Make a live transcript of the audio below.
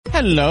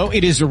Hello,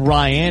 it is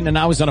Ryan, and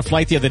I was on a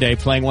flight the other day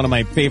playing one of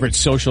my favorite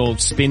social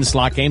spin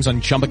slot games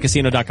on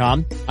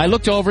ChumbaCasino.com. I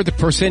looked over at the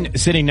person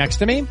sitting next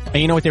to me, and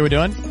you know what they were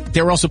doing?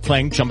 They were also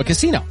playing Chumba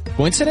Casino.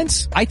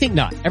 Coincidence? I think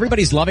not.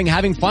 Everybody's loving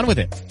having fun with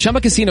it.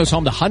 Chumba Casino is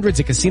home to hundreds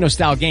of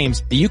casino-style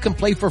games that you can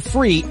play for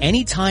free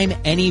anytime,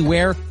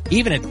 anywhere,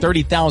 even at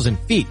 30,000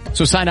 feet.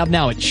 So sign up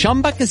now at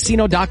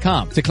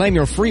ChumbaCasino.com to claim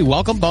your free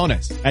welcome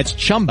bonus. That's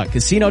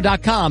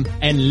ChumbaCasino.com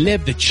and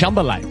live the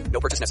Chumba life.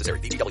 No purchase necessary.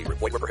 VGW.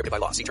 Void where prohibited by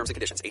law. See terms and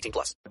conditions. 18+.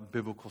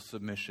 Biblical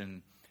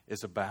submission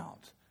is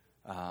about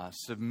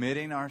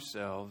submitting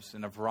ourselves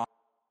in a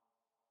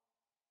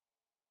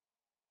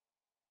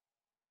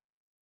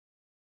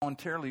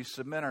voluntarily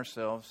submit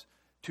ourselves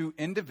to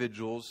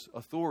individuals,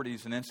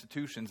 authorities, and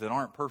institutions that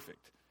aren't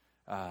perfect.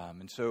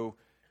 And so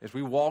as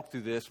we walk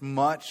through this,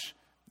 much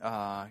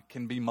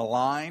can be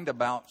maligned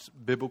about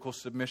biblical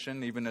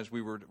submission, even as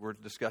we were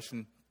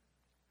discussing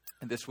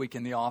this week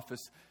in the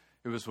office.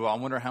 It was, well, I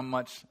wonder how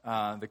much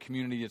the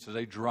community, as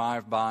they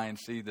drive by and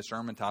see the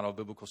sermon title,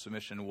 Biblical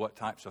Submission, what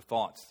types of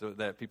thoughts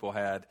that people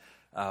had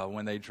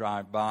when they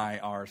drive by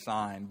our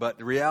sign. But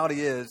the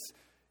reality is,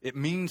 it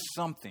means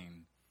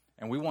something.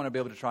 And we want to be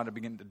able to try to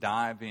begin to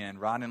dive in,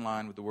 right in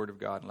line with the Word of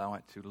God, and allow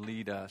it to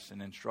lead us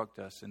and instruct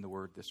us in the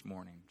Word this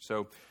morning.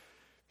 So,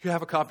 if you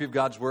have a copy of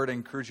God's Word, I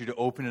encourage you to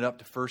open it up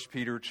to 1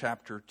 Peter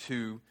chapter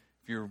 2.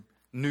 If you're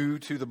new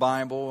to the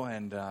Bible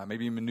and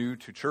maybe even new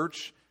to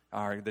church,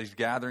 these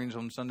gatherings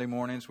on Sunday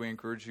mornings, we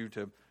encourage you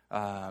to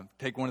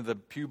take one of the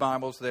pew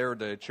Bibles there,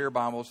 the chair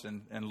Bibles,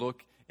 and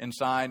look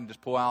inside and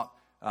just pull out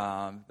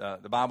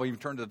the Bible. You can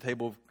turn to the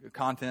table of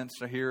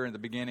contents here in the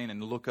beginning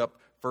and look up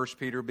 1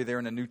 Peter. Be there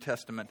in the New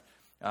Testament.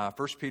 1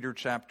 Peter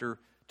chapter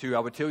 2. I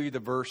would tell you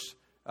the verse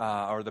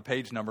or the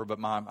page number, but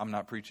I'm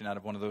not preaching out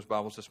of one of those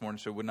Bibles this morning,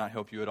 so it would not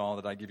help you at all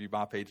that I give you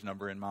my page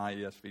number in my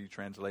ESV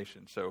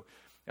translation. So,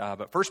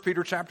 but 1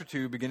 Peter chapter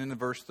 2, beginning in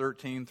verse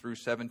 13 through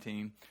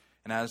 17.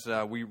 And as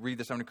we read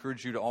this, I would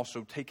encourage you to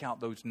also take out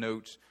those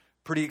notes.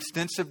 Pretty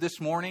extensive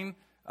this morning.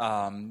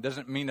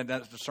 Doesn't mean that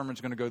the sermon's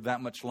going to go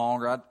that much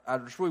longer. I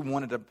just really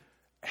wanted to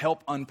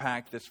help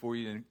unpack this for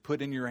you and put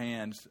in your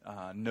hands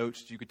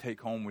notes that you could take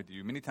home with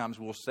you. Many times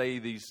we'll say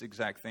these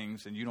exact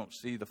things and you don't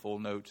see the full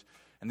notes.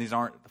 And these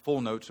aren't the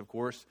full notes, of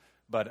course,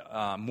 but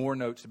more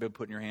notes to be able to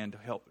put in your hand to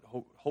help,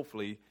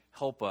 hopefully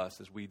help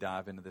us as we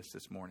dive into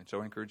this morning.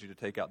 So I encourage you to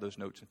take out those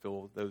notes and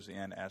fill those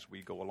in as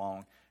we go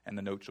along. And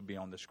the notes will be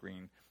on the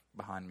screen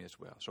behind me as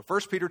well. So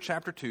 1 Peter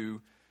chapter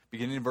 2,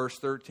 beginning in verse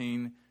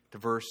 13 to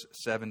verse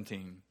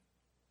 17.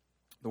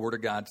 The Word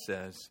of God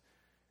says,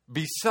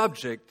 "Be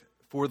subject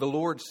for the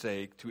Lord's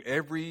sake to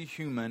every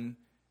human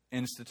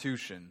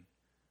institution,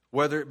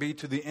 whether it be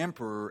to the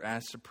emperor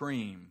as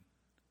supreme,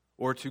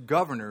 or to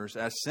governors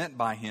as sent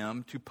by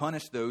him to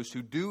punish those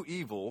who do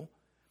evil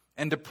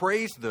and to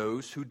praise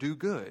those who do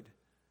good.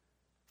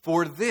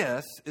 For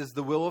this is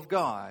the will of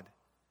God,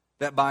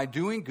 that by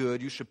doing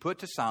good you should put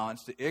to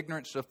silence the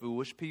ignorance of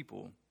foolish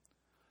people.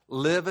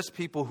 Live as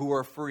people who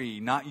are free,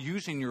 not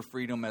using your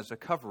freedom as a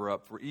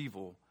cover-up for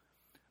evil,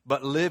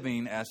 but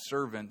living as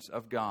servants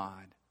of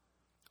God.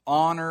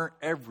 Honor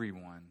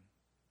everyone.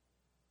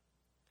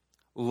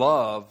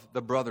 Love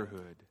the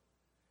brotherhood.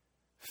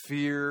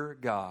 Fear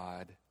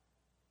God.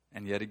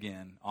 And yet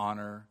again,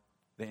 honor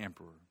the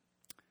emperor."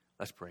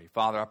 Let's pray.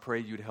 Father, I pray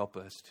you'd help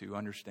us to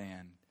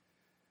understand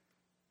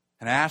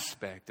an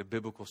aspect of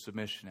biblical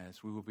submission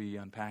as we will be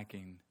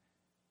unpacking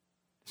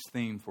this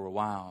theme for a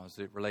while as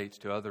it relates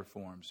to other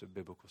forms of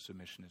biblical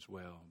submission as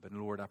well. But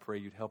Lord, I pray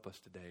you'd help us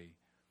today.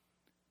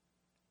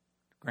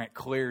 Grant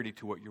clarity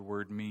to what your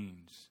word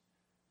means.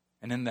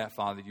 And in that,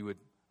 Father, you would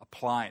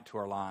apply it to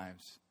our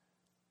lives.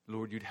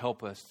 Lord, you'd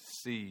help us to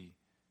see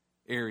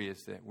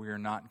areas that we are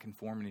not in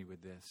conformity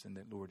with this, and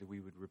that, Lord, that we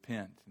would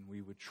repent and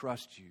we would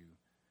trust you,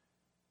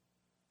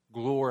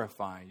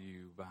 glorify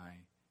you by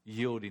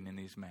yielding in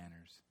these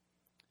manners.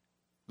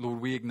 Lord,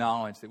 we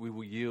acknowledge that we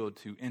will yield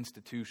to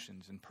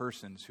institutions and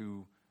persons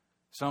who,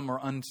 some are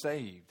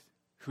unsaved,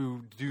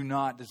 who do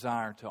not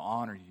desire to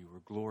honor you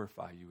or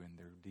glorify you in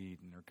their deed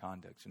and their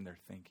conducts and their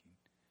thinking.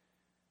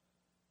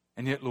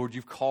 And yet, Lord,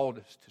 you've called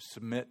us to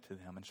submit to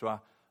them. And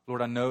so,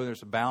 Lord, I know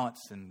there's a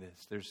balance in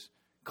this. There's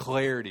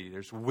clarity,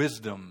 there's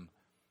wisdom,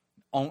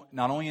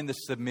 not only in the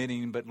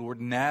submitting, but,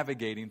 Lord,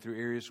 navigating through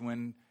areas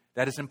when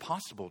that is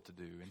impossible to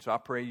do. And so I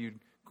pray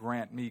you'd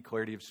grant me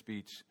clarity of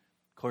speech,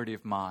 clarity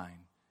of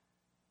mind.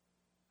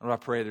 Lord, I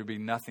pray there would be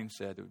nothing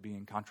said that would be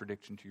in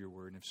contradiction to your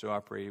word. And if so,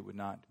 I pray it would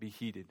not be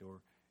heeded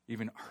or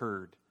even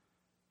heard.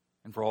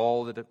 And for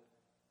all that is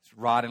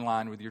right in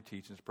line with your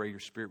teachings, pray your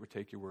Spirit would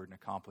take your word and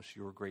accomplish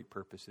your great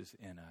purposes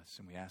in us.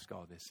 And we ask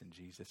all this in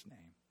Jesus'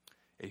 name.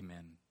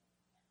 Amen.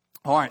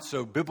 All right,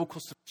 so biblical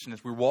submission,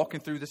 as we're walking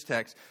through this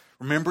text,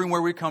 remembering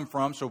where we come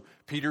from. So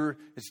Peter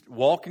is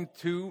talking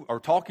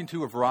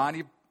to a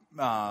variety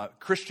of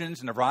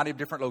Christians in a variety of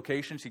different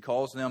locations. He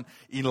calls them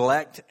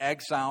elect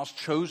exiles,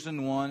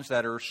 chosen ones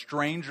that are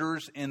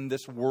strangers in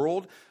this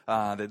world,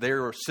 that they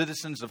are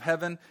citizens of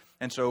heaven.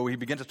 And so he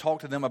begins to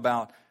talk to them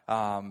about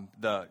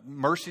the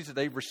mercies that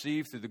they've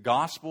received through the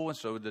gospel, and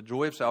so the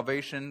joy of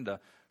salvation, the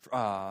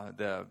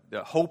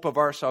the hope of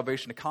our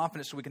salvation, the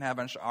confidence that we can have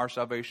in our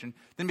salvation,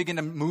 then begin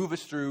to move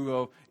us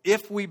through,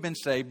 if we've been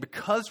saved,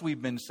 because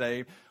we've been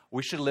saved,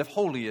 we should live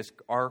holy as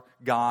our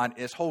God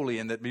is holy,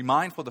 and that be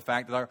mindful of the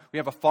fact that we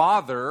have a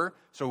Father,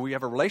 so we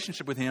have a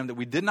relationship with Him that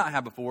we did not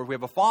have before. We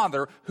have a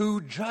Father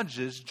who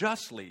judges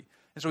justly.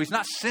 And so He's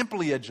not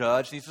simply a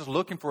judge. He's just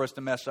looking for us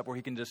to mess up where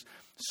He can just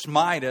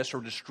smite us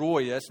or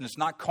destroy us. And it's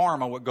not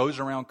karma, what goes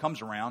around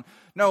comes around.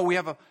 No, we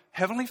have a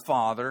Heavenly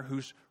Father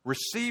who's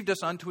received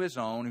us unto His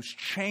own, who's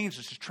changed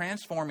us, who's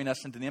transforming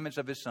us into the image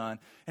of His Son.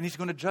 And He's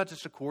going to judge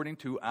us according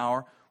to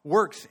our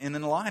works in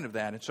line of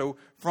that. And so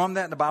from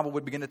that, the Bible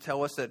would begin to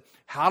tell us that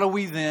how do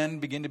we then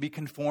begin to be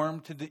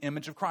conformed to the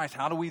image of Christ?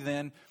 How do we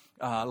then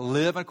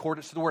live in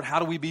accordance to the Word? How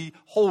do we be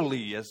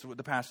holy, as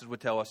the passage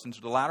would tell us? And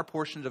so the latter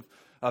portions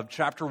of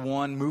chapter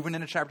 1, moving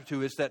into chapter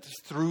 2, is that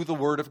through the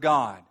Word of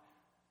God.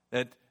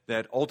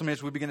 That ultimately,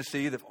 as we begin to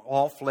see that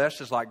all flesh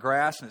is like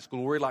grass, and its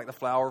glory like the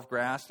flower of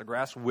grass. The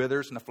grass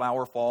withers and the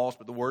flower falls,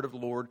 but the Word of the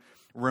Lord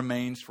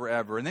remains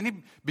forever. And then he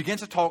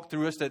begins to talk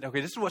through us that, okay,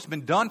 this is what's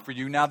been done for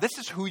you. Now, this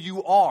is who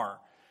you are.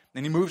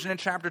 Then he moves into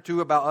chapter 2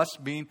 about us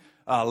being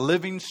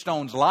living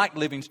stones, like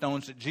living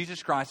stones, that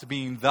Jesus Christ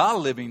being the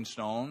living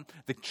stone,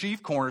 the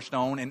chief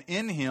cornerstone, and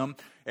in Him,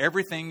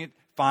 everything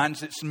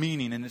finds its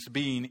meaning and its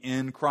being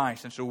in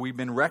Christ. And so we've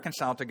been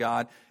reconciled to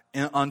God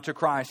unto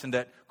Christ, and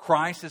that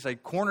Christ is a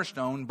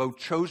cornerstone, both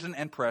chosen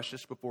and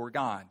precious before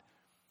God.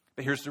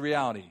 But here's the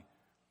reality.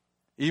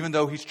 Even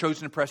though He's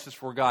chosen and precious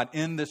for God,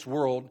 in this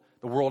world,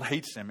 the world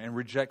hates Him and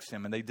rejects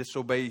Him, and they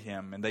disobey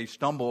Him, and they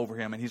stumble over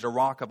Him, and He's a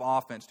rock of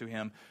offense to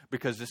Him,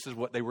 because this is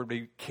what they were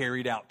being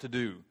carried out to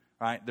do.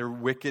 Right? Their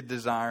wicked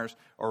desires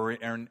are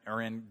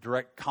in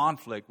direct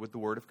conflict with the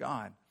Word of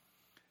God.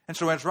 And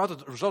so as a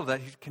result of that,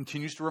 He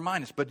continues to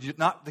remind us, but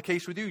not the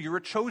case with you. You're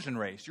a chosen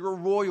race. You're a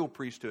royal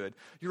priesthood.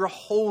 You're a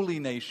holy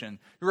nation.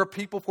 You're a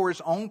people for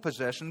His own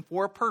possession,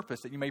 for a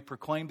purpose, that you may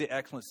proclaim the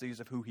excellencies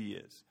of who He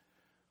is.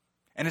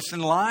 And it's in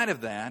light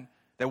of that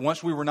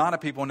once we were not a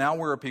people, now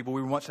we're a people.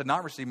 We once had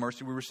not received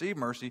mercy, we received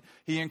mercy.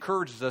 He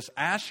encourages us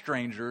as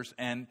strangers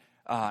and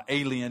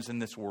aliens in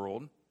this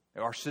world,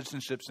 our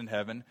citizenships in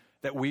heaven,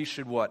 that we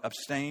should what?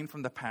 Abstain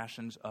from the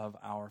passions of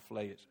our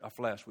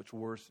flesh, which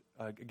wars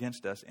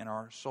against us in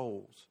our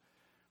souls.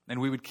 And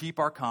we would keep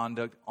our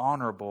conduct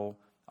honorable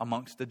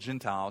amongst the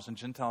Gentiles. And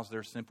Gentiles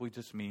there simply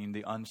just mean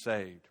the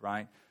unsaved,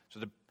 right?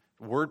 So the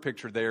word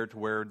picture there to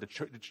where the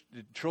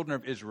children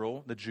of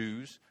Israel, the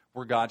Jews,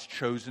 were God's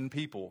chosen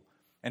people.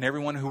 And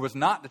everyone who was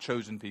not the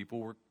chosen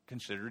people were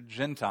considered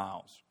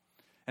Gentiles.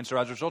 And so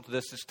as a result of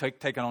this, it's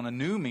taken on a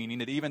new meaning,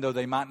 that even though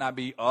they might not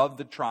be of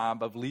the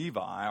tribe of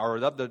Levi, or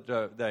they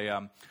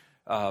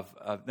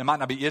might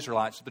not be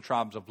Israelites of the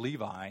tribes of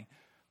Levi,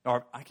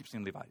 or I keep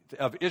saying Levi,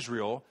 of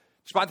Israel,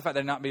 despite the fact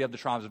they not be of the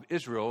tribes of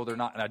Israel, they're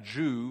not a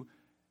Jew,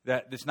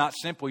 that it's not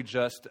simply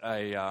just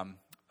a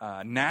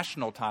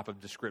national type of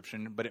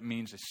description, but it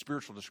means a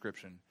spiritual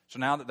description. So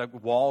now that the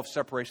wall of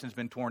separation has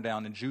been torn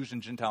down, and Jews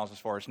and Gentiles, as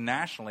far as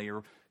nationally,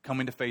 are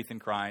coming to faith in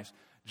Christ,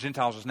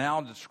 Gentiles is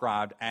now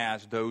described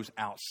as those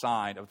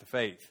outside of the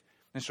faith.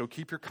 And so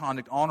keep your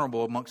conduct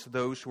honorable amongst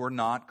those who are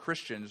not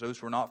Christians, those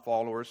who are not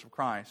followers of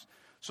Christ,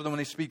 so that when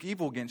they speak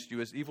evil against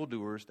you as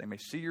evildoers, they may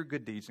see your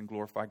good deeds and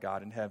glorify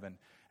God in heaven.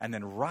 And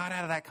then right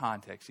out of that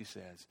context, he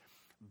says,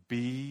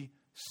 be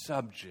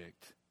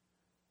subject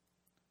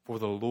for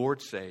the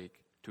Lord's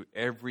sake to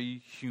every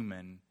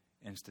human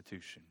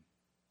institution.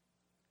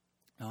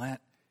 Now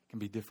that can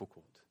be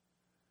difficult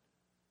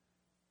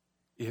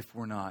if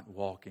we're not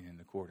walking in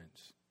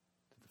accordance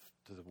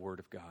to the Word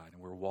of God, and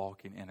we're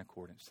walking in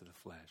accordance to the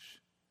flesh.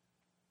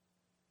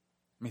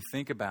 I mean,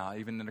 think about,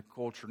 even in a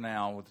culture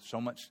now with so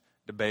much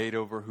debate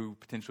over who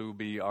potentially will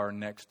be our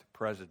next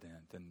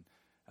president, and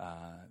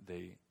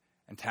the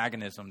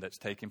antagonism that's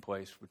taking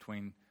place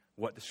between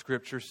what the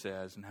Scripture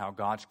says and how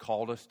God's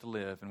called us to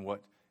live and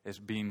what is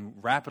being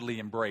rapidly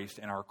embraced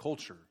in our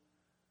culture.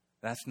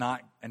 That's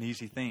not an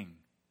easy thing.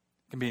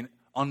 It can be an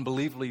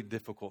unbelievably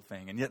difficult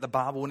thing. And yet the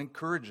Bible would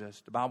encourage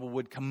us, the Bible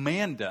would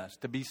command us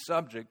to be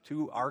subject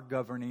to our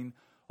governing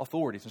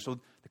authorities. And so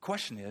the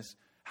question is,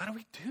 how do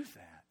we do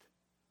that?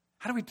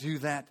 How do we do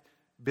that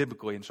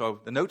biblically? And so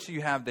the notes that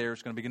you have there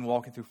is going to begin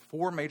walking through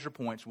 4 major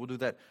points. We'll do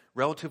that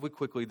relatively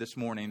quickly this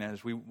morning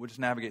as we'll just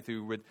navigate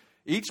through, with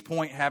each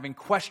point having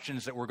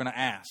questions that we're going to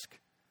ask.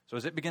 So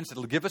as it begins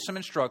to give us some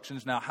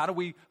instructions, now how do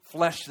we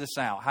flesh this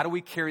out? How do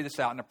we carry this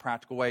out in a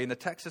practical way? And the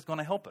text is going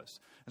to help us.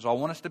 And so I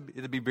want us to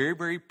be very,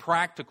 very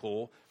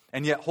practical,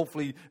 and yet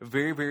hopefully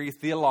very, very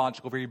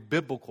theological, very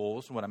biblical.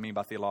 Is what I mean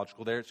by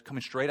theological there. It's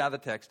coming straight out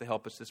of the text to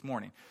help us this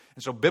morning.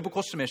 And so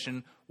biblical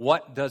submission,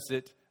 what does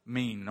it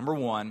mean? Number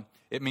 1,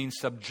 it means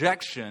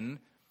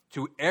subjection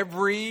to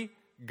every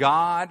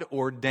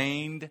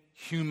God-ordained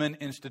human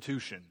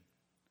institution.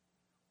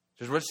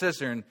 This is what it says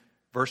there in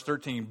verse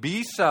 13.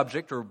 Be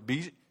subject, or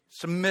be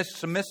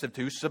submissive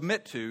to,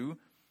 submit to,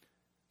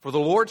 for the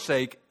Lord's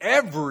sake,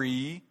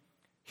 every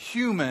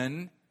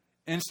human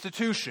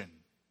institution.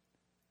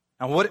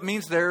 Now what it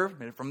means there,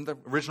 from the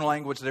original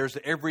language, there's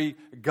every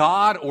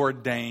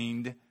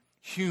God-ordained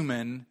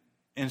human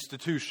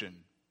institution.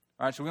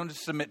 All right, so we don't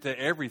just submit to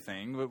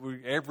everything, but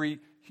every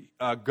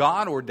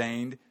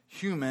God-ordained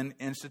human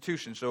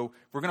institution. So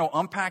we're going to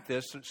unpack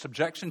this,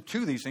 subjection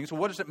to these things. So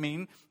what does it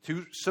mean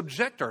to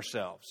subject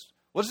ourselves?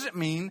 What does it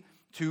mean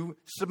to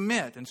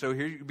submit? And so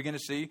here you begin to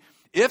see,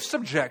 if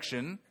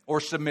subjection or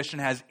submission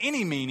has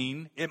any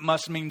meaning, it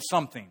must mean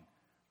something.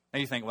 Now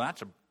you think, well,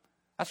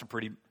 that's a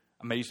pretty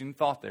amazing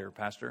thought there,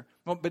 Pastor.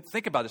 Well, but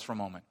think about this for a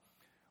moment.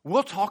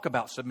 We'll talk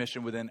about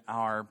submission within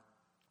our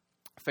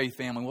faith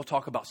family. We'll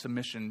talk about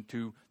submission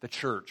to the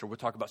church, or we'll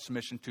talk about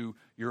submission to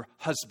your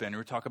husband, or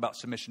we'll talk about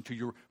submission to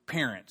your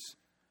parents.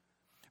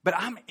 But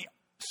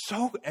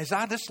as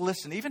I just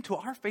listen, even to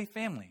our faith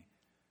family,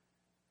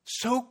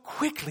 so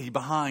quickly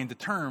behind the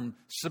term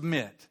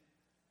submit,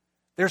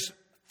 there's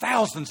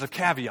thousands of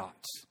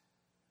caveats,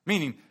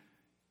 meaning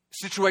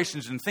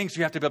situations and things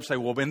you have to be able to say,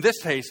 well, in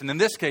this case, and in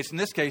this case, and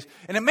this case.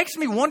 And it makes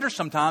me wonder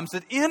sometimes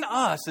that in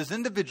us as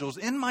individuals,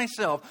 in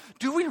myself,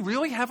 do we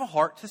really have a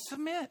heart to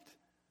submit?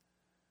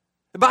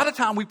 By the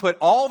time we put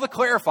all the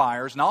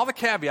clarifiers and all the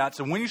caveats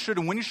and when you should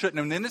and when you shouldn't,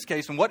 and in this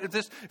case, and what if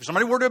this, if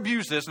somebody were to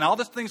abuse this, and all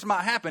these things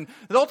might happen,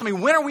 then ultimately,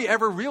 when are we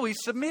ever really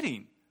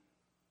submitting?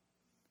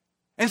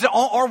 And so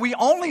are we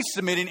only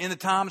submitting in the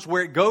times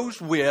where it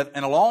goes with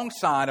and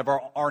alongside of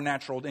our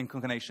natural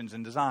inclinations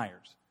and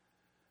desires?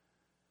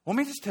 Well,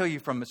 let me just tell you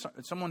from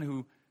someone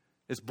who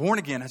is born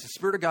again, has the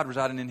Spirit of God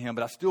residing in him,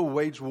 but I still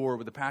wage war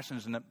with the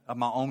passions of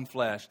my own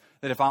flesh,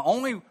 that if I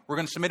only were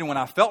going to submit when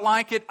I felt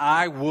like it,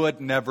 I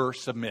would never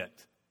submit.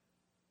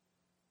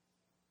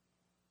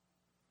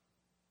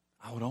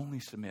 I would only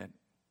submit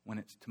when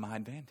it's to my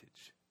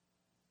advantage.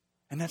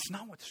 And that's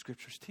not what the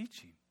Scripture is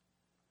teaching.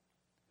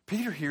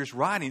 Peter here is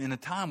writing in a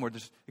time where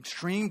there's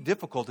extreme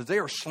difficulties. They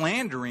are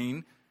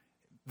slandering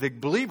the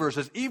believers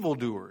as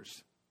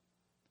evildoers.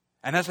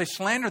 And as they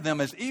slander them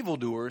as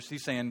evildoers,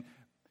 he's saying,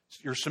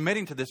 you're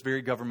submitting to this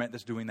very government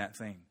that's doing that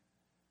thing.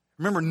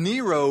 Remember,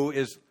 Nero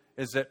is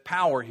at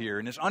power here,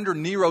 and it's under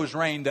Nero's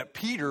reign that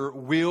Peter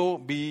will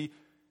be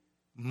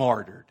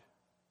martyred.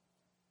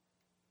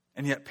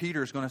 And yet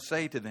Peter is going to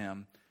say to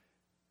them,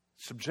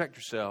 subject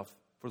yourself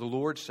for the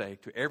Lord's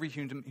sake to every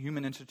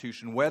human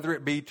institution, whether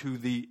it be to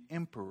the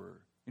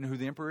emperor. You know who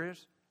the emperor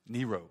is?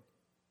 Nero.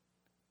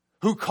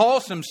 Who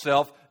calls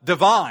himself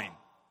divine.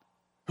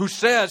 Who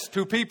says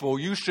to people,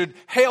 you should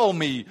hail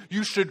me,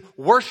 you should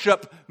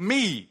worship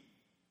me.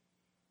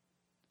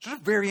 It's a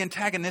very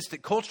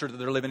antagonistic culture that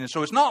they're living in.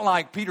 So it's not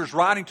like Peter's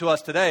writing to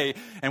us today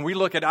and we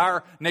look at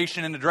our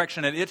nation and the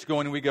direction that it's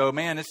going and we go,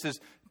 man, this is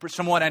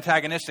somewhat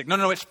antagonistic.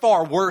 No, it's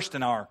far worse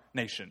than our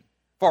nation.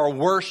 Far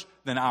worse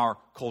than our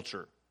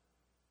culture.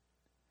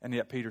 And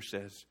yet Peter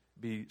says,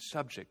 be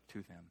subject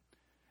to them.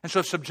 And so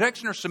if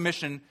subjection or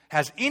submission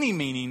has any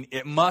meaning,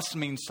 it must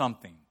mean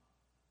something.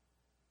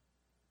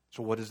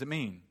 So what does it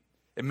mean?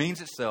 It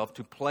means itself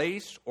to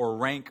place or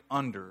rank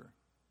under,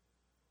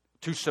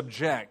 to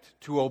subject,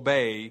 to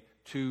obey,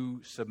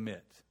 to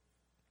submit.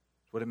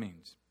 That's what it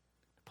means.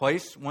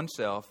 Place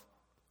oneself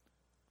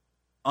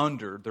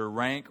under their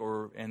rank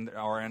or in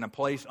a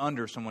place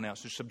under someone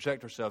else, to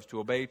subject ourselves,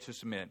 to obey, to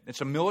submit. It's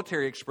a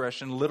military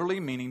expression literally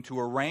meaning to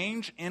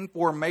arrange in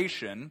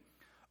formation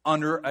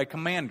under a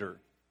commander.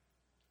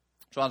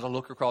 So as I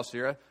look across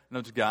here, I know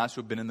there's guys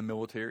who have been in the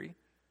military.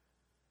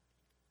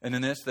 And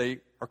in this, they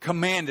are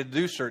commanded to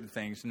do certain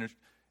things.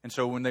 And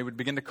so when they would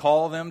begin to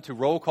call them to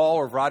roll call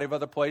or a variety of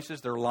other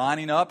places, they're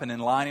lining up. And in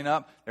lining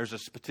up, there's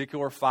this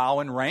particular file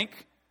and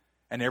rank.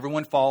 And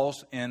everyone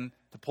falls into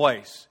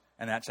place.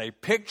 And that's a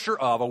picture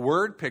of, a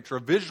word picture,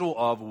 a visual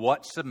of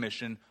what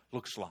submission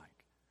looks like.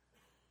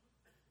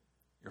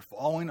 You're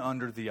falling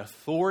under the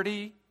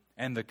authority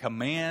and the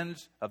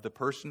commands of the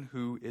person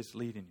who is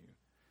leading you.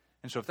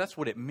 And so if that's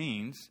what it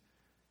means,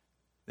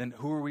 then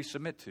who are we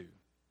submit to?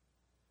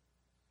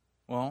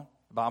 Well,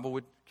 the Bible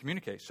would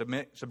communicate.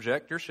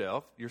 Subject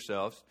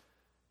yourselves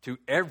to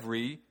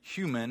every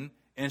human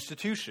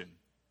institution.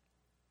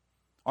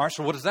 All right,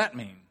 so what does that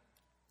mean?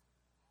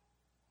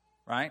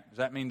 Right? Does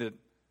that mean that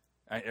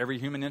every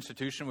human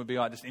institution would be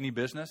like just any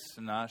business,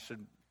 and I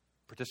should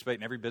participate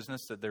in every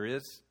business that there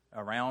is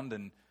around,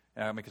 and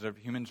because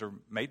humans are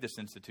made this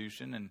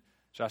institution, and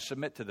so I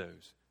submit to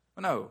those?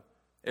 Well, no.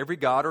 Every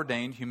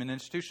God-ordained human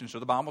institution. So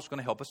the Bible's going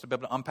to help us to be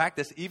able to unpack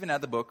this even out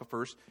of the book of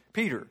 1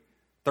 Peter.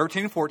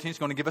 13 and 14 is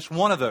going to give us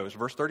one of those.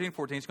 Verse 13 and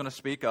 14 is going to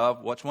speak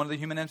of what's one of the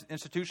human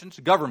institutions?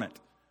 Government.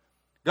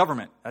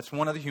 Government. That's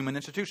one of the human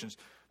institutions.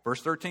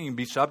 Verse 13,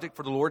 be subject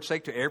for the Lord's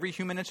sake to every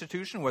human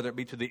institution, whether it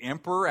be to the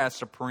emperor as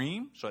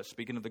supreme, so that's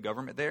speaking of the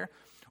government there,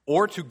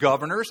 or to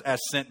governors as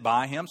sent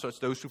by him, so it's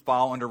those who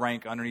fall under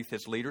rank underneath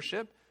his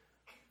leadership,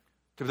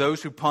 to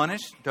those who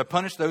punish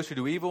those who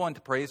do evil, and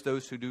to praise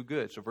those who do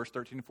good. So verse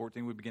 13 and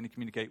 14, we begin to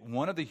communicate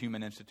one of the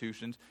human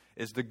institutions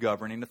is the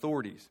governing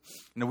authorities.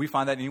 Now, we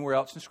find that anywhere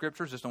else in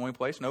Scripture? Is this the only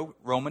place? No.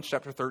 Romans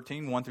chapter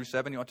 13, 1 through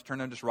 7. You want to turn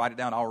there and just write it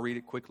down. I'll read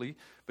it quickly.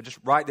 But just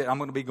write that. I'm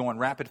going to be going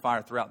rapid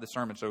fire throughout the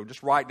sermon. So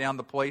just write down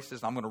the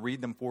places. I'm going to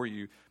read them for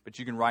you. But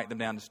you can write them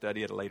down to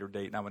study at a later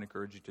date, and I would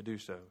encourage you to do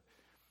so.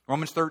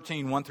 Romans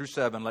 13, 1 through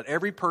 7. Let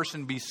every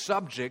person be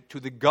subject to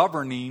the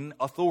governing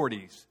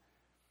authorities.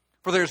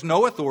 For there is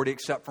no authority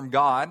except from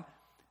God,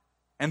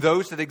 and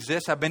those that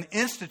exist have been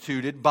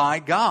instituted by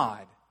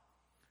God.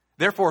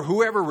 Therefore,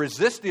 whoever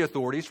resists the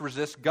authorities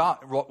resists God,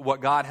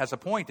 what God has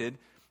appointed,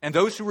 and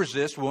those who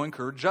resist will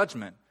incur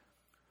judgment.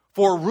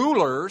 For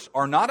rulers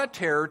are not a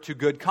terror to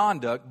good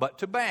conduct, but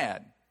to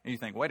bad. And you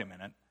think, wait a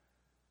minute,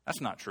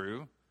 that's not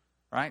true,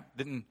 right?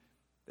 Didn't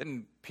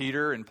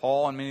Peter and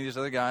Paul and many of these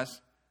other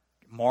guys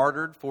get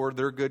martyred for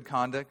their good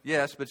conduct?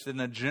 Yes, but it's in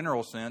a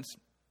general sense.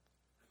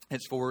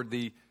 It's for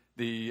the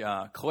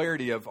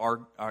clarity of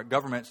our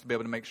governments to be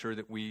able to make sure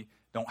that we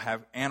don't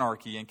have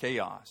anarchy and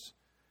chaos.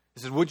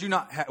 He says, would you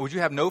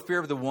have no fear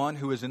of the one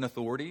who is in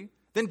authority?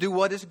 Then do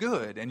what is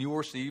good, and you will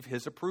receive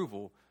his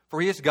approval. For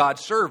he is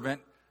God's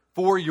servant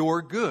for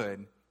your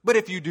good. But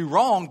if you do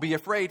wrong, be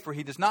afraid, for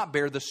he does not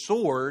bear the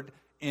sword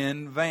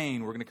in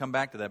vain. We're going to come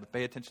back to that, but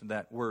pay attention to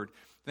that word.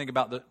 Think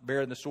about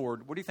bearing the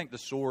sword. What do you think the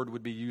sword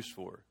would be used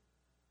for?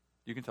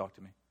 You can talk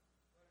to me.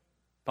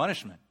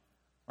 Punishment,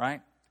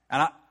 right?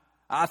 And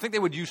I think they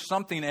would use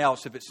something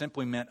else if it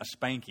simply meant a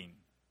spanking,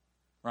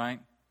 right?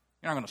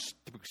 You're not going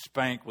to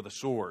spank with a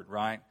sword,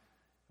 right?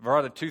 There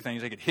are the two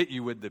things. They could hit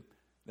you with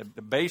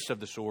the base of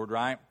the sword,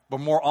 right? But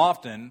more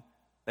often,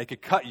 they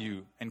could cut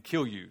you and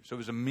kill you. So it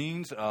was a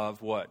means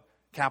of what?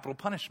 Capital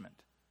punishment.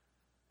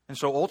 And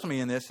so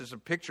ultimately in this is a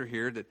picture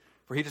here that,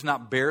 for he does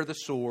not bear the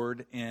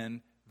sword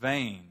in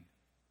vain.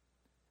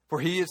 For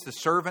he is the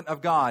servant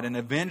of God, an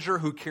avenger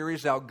who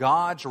carries out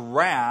God's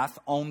wrath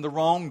on the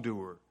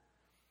wrongdoer.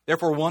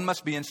 Therefore one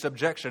must be in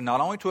subjection, not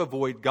only to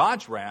avoid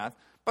God's wrath,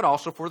 but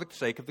also for the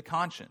sake of the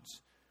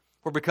conscience.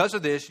 For because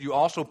of this, you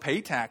also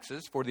pay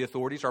taxes, for the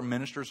authorities are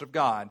ministers of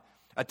God,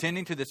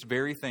 attending to this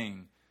very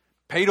thing.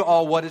 Pay to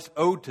all what is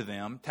owed to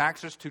them,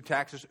 taxes to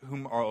taxes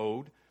whom are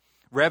owed,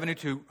 revenue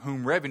to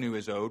whom revenue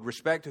is owed,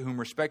 respect to whom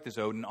respect is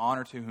owed, and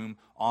honor to whom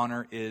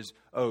honor is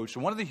owed. So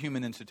one of the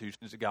human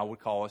institutions that God would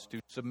call us to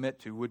submit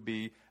to would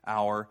be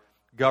our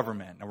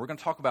government. Now we're going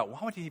to talk about why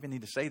would he even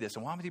need to say this,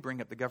 and why would he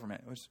bring up the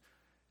government? It's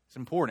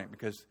important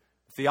because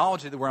the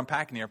theology that we're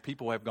unpacking here,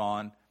 people have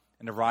gone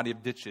in a variety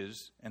of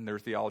ditches in their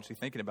theology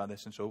thinking about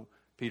this, and so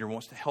Peter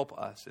wants to help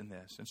us in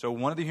this. And so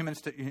one of the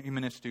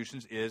human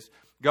institutions is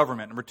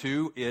government. Number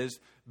two is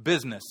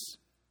business.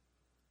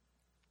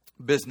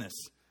 Business.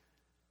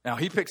 Now,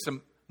 he picks a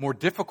more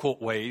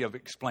difficult way of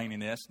explaining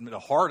this, the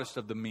hardest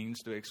of the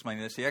means to explain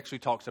this. He actually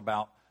talks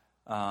about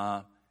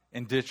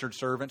indentured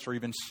servants or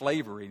even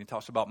slavery. And he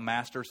talks about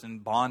masters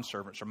and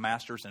bondservants or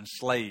masters and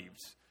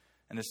slaves.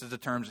 And this is the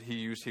terms that he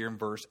used here in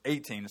verse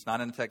 18. It's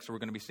not in the text that we're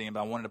going to be seeing, but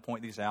I wanted to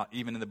point these out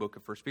even in the book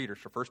of 1 Peter.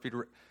 So 1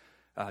 Peter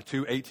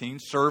 2:18,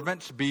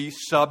 servants be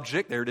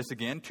subject, there it is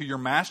again, to your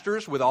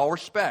masters with all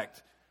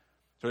respect.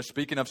 So it's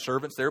speaking of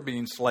servants there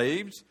being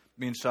slaves,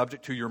 being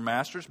subject to your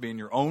masters, being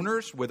your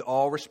owners with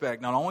all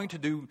respect, not only to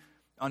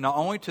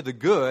the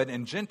good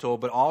and gentle,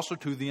 but also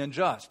to the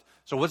unjust.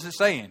 So what's it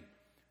saying?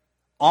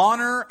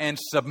 Honor and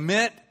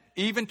submit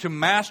even to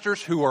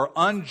masters who are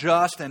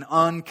unjust and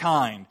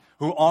unkind,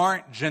 who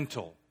aren't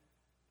gentle.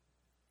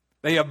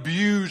 They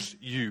abuse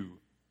you.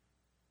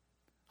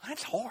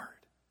 That's hard.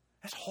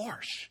 That's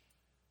harsh.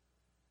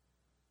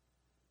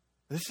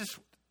 This is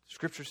what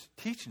Scripture's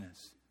teaching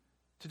us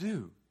to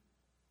do.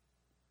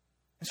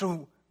 And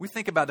so we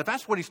think about that.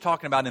 That's what he's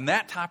talking about in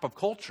that type of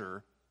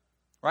culture,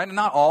 right? And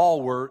not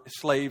all were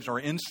slaves or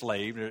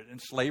enslaved,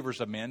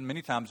 enslavers of men.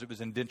 Many times it was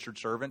indentured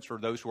servants or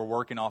those who were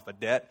working off a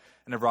debt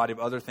and a variety of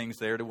other things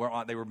there.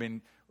 They were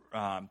being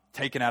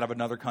taken out of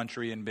another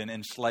country and been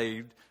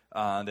enslaved.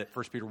 That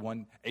 1 Peter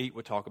 1:8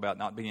 would talk about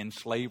not being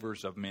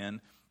enslavers of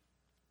men.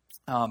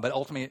 But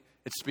ultimately,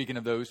 it's speaking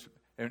of those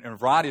in a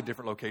variety of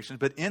different locations.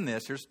 But in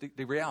this, here's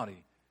the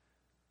reality.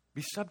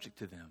 Be subject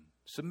to them.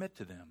 Submit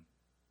to them.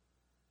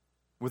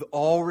 With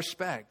all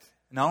respect.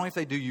 Not only if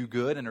they do you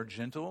good and are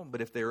gentle,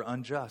 but if they are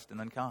unjust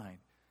and unkind.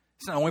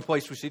 It's not the only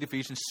place we see it.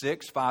 Ephesians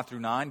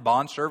 6:5-9.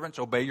 Bondservants,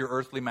 obey your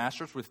earthly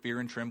masters with fear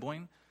and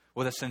trembling,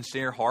 with a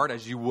sincere heart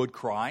as you would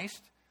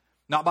Christ.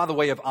 Not by the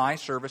way of eye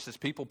service as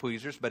people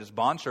pleasers, but as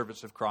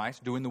bondservants of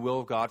Christ, doing the will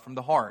of God from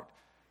the heart.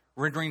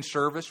 Rendering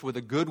service with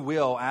a good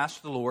will as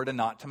to the Lord and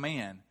not to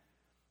man.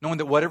 Knowing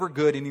that whatever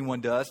good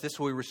anyone does, this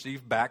will he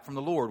receive back from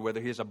the Lord,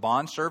 whether he is a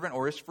bondservant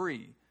or is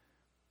free.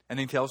 And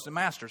then he tells the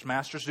masters,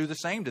 masters, do the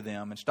same to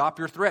them, and stop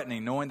your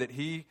threatening, knowing that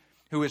he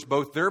who is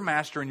both their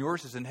master and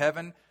yours is in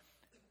heaven,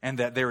 and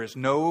that there is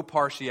no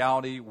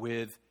partiality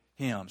with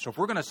him. So if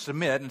we're going to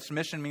submit, and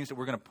submission means that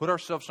we're going to put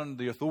ourselves under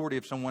the authority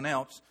of someone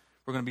else,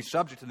 we're going to be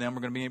subject to them,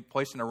 we're going to be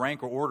placed in a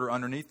rank or order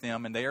underneath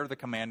them, and they are the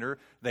commander,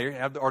 they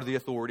are the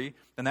authority,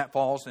 then that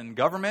falls in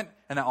government,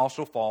 and that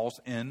also falls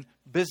in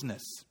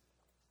business.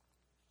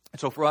 And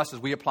so for us,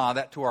 as we apply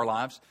that to our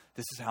lives,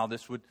 this is how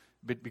this would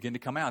begin to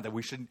come out, that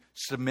we should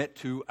submit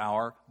to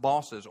our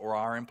bosses or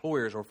our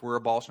employers, or if we're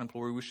a boss and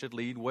employee, we should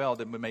lead well,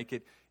 that would make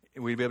it,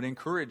 we'd be able to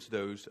encourage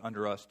those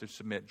under us to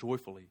submit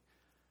joyfully.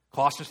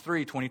 Colossians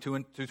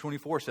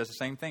 3:22-24 says the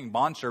same thing.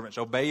 Bondservants,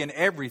 obey in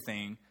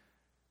everything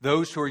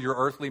those who are your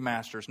earthly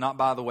masters, not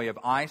by the way of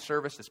eye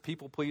service as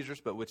people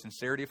pleasers, but with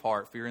sincerity of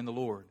heart, fearing the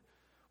Lord.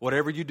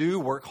 Whatever you do,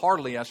 work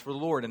heartily as for the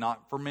Lord and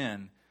not for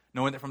men,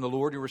 knowing that from the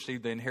Lord you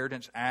receive the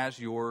inheritance as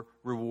your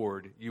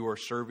reward. You are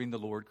serving the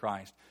Lord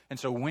Christ. And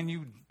so when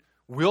you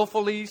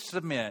willfully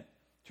submit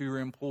to your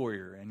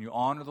employer and you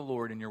honor the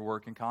Lord in your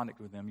work and conduct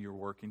with them, you're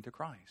working to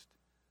Christ.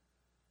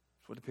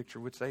 That's what the picture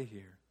would say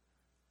here.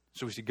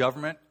 So we see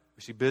government,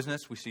 we see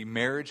business, we see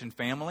marriage and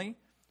family.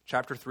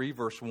 Chapter 3,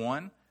 verse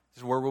 1.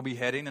 This is where we'll be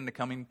heading in the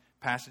coming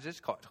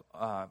passages.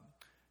 1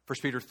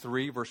 Peter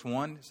 3, verse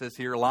 1 says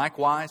here,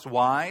 likewise,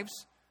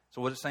 wives.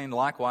 So what it's saying,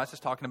 likewise,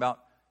 it's talking about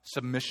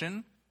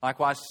submission.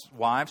 Likewise,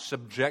 wives,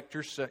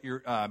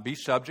 be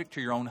subject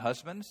to your own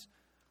husbands.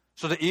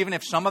 So that even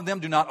if some of them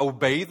do not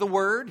obey the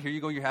word, here you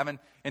go, you're having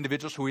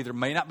individuals who either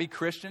may not be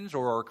Christians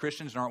or are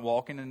Christians and aren't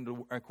walking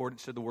in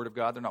accordance to the word of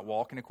God. They're not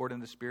walking according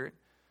to the Spirit.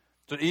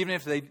 So even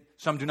if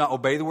some do not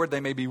obey the word,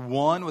 they may be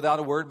won without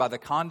a word by the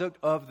conduct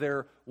of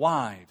their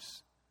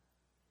wives.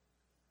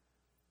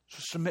 So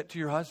submit to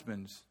your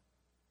husbands.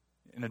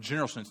 In a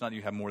general sense, not that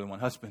you have more than one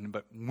husband,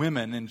 but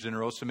women in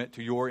general submit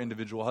to your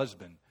individual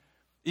husband.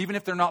 Even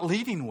if they're not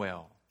leading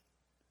well.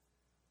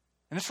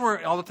 And this is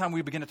where all the time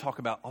we begin to talk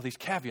about all these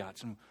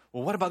caveats. And,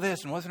 well, what about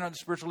this? And what's not the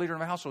spiritual leader in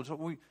the household?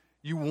 So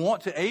you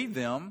want to aid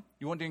them.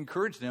 You want to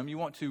encourage them. You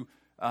want to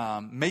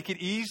make it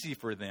easy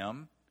for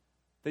them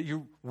that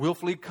you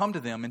willfully come to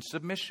them in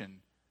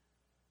submission.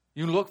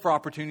 You look for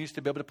opportunities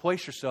to be able to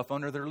place yourself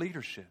under their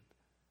leadership.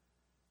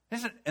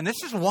 And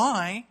this is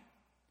why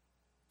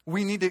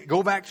we need to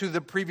go back to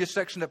the previous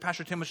section that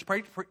Pastor Tim was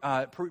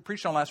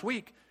preached on last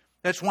week.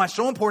 That's why it's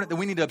so important that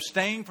we need to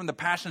abstain from the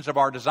passions of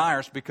our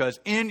desires, because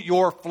in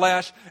your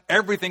flesh,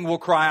 everything will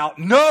cry out,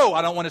 no,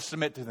 I don't want to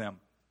submit to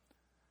them.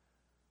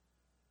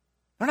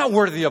 They're not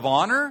worthy of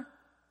honor.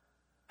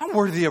 Not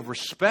worthy of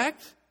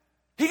respect.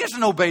 He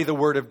doesn't obey the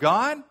word of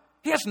God.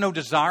 He has no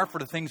desire for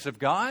the things of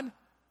God.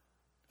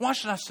 Why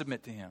should I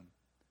submit to him?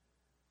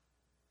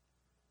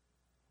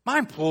 My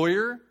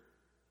employer,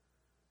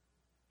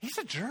 he's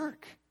a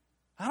jerk.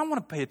 I don't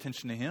want to pay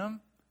attention to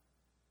him.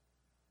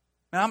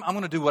 Now, I'm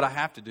going to do what I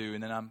have to do,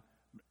 and then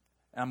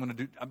I'm going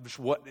to do just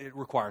what it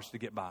requires to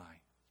get by.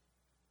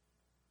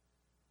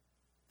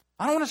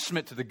 I don't want to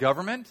submit to the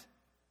government.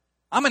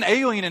 I'm an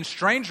alien and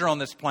stranger on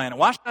this planet.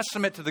 Why should I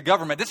submit to the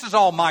government? This is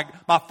all my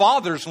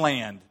Father's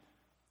land.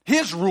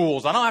 His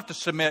rules. I don't have to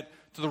submit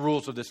to the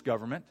rules of this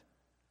government.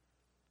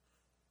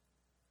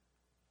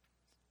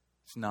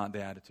 It's not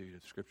the attitude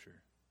of Scripture.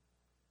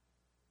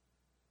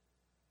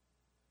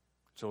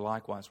 So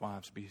likewise,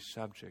 wives, be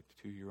subject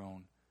to your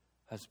own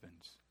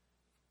husbands.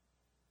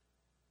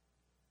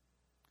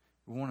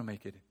 We want to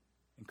make it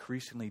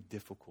increasingly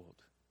difficult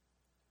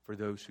for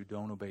those who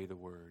don't obey the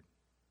word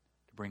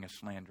to bring a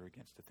slander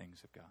against the things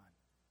of God.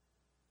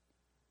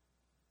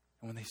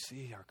 And when they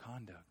see our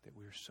conduct, that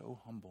we're so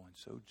humble and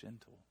so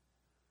gentle,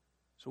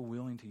 so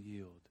willing to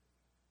yield,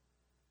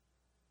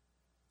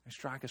 they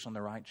strike us on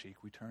the right cheek,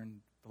 we turn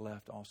the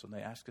left also. And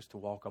they ask us to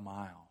walk a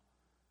mile,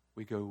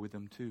 we go with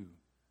them too.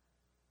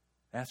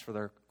 They ask for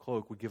their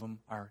cloak, we give them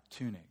our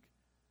tunic.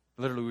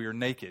 Literally, we are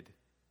naked.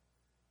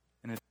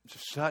 And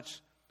it's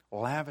such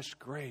lavish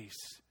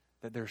grace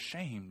that they're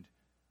shamed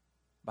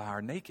by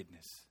our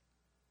nakedness.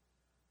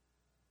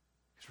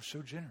 Because we're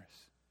so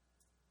generous.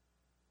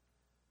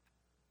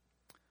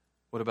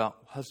 What about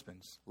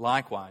husbands?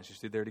 Likewise, you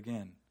see there it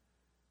again.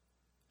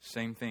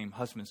 Same theme.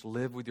 Husbands,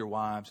 live with your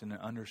wives in an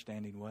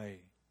understanding way,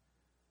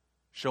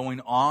 showing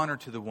honor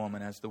to the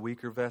woman as the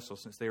weaker vessel,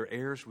 since they are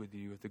heirs with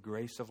you of the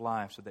grace of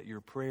life, so that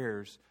your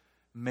prayers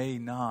may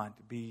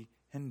not be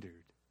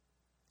hindered.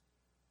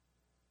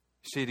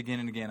 You see it again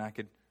and again. I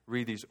could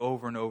read these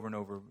over and over and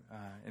over.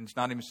 And it's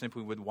not even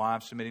simply with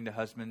wives submitting to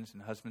husbands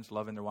and husbands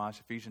loving their wives.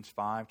 Ephesians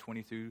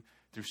 5:22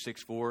 through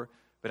 6:4.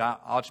 But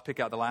I'll just pick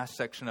out the last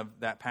section of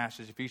that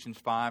passage. Ephesians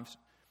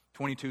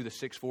 5:22 to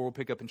 6:4. We'll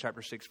pick up in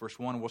chapter 6, verse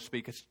 1. We'll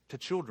speak to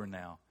children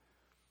now.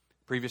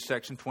 Previous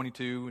section,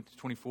 22 to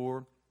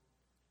 24.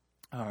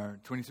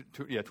 22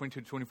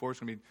 to 24 is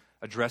going to be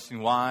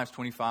addressing wives.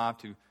 25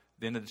 to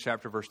the end of the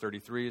chapter, verse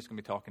 33, is going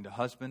to be talking to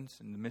husbands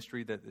and the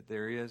mystery that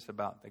there is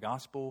about the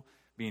gospel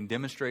being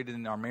demonstrated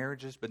in our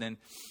marriages. But then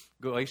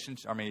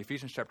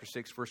Ephesians chapter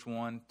 6, verse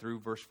 1 through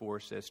verse 4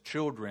 says,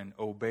 children,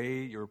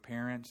 obey your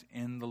parents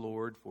in the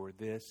Lord, for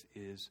this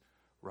is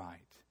right.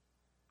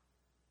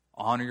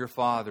 Honor your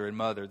father and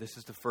mother. This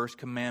is the first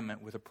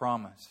commandment with a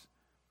promise,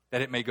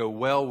 that it may go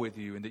well with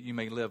you and that you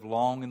may live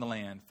long in the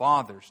land.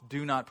 Fathers,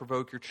 do not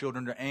provoke your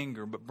children to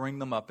anger, but bring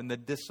them up in the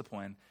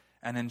discipline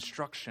and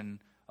instruction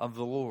of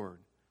the Lord.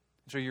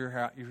 So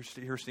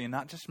you're seeing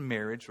not just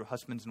marriage or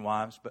husbands and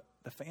wives, but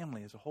the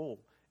family as a whole.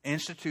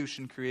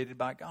 Institution created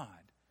by God.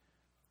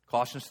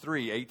 Colossians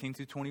 3:18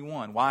 through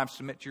 21. Wives,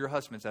 submit to your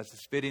husbands as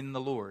is fitting in the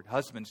Lord.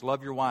 Husbands,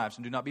 love your wives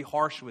and do not be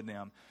harsh with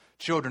them.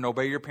 Children,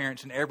 obey your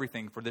parents in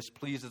everything, for this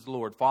pleases the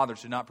Lord.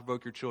 Fathers, do not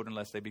provoke your children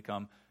lest they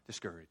become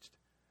discouraged.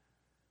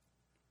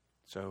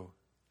 So,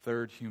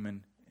 third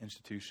human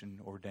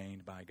institution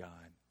ordained by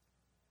God.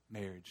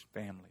 Marriage,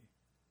 family.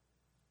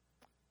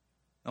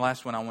 The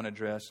last one I want to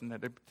address, and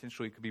that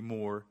potentially could be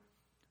more,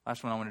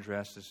 last one I want to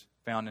address is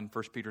found in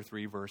 1 Peter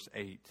 3, verse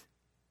 8.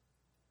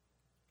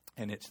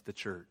 And it's the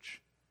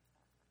church.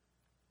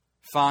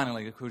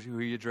 Finally, who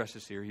he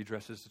addresses here, he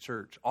addresses the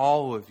church.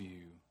 All of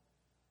you.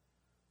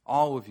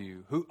 All of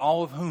you.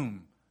 All of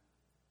whom?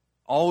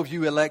 All of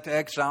you elect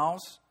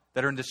exiles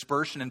that are in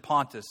dispersion in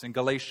Pontus, and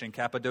Galatia, and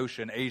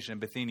Cappadocia, and Asia,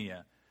 and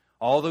Bithynia.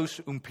 All those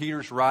whom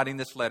Peter's writing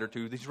this letter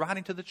to, he's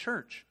writing to the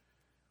church.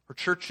 Or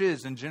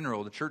churches in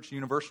general, the church,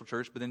 universal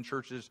church, but then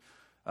churches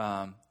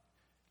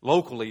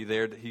locally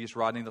there that he's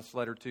writing this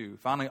letter to.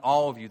 Finally,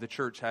 all of you, the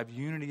church, have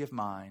unity of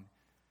mind,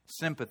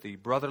 sympathy,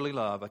 brotherly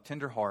love, a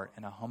tender heart,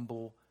 and a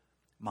humble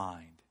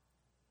mind.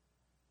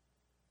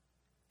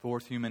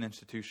 Fourth human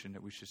institution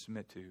that we should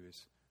submit to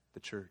is the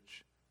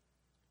church.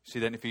 See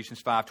that in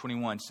Ephesians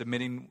 5:21,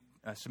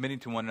 submitting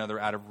to one another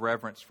out of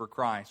reverence for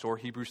Christ. Or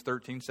Hebrews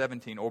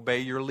 13:17, obey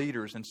your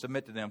leaders and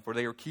submit to them, for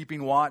they are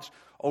keeping watch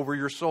over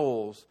your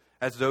souls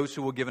as those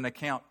who will give an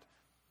account.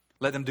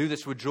 Let them do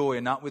this with joy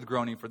and not with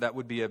groaning, for that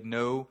would be of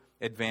no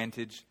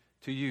advantage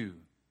to you.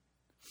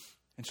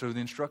 And so the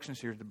instructions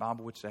here, the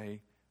Bible would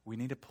say, we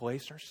need to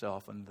place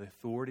ourselves under the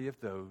authority of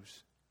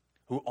those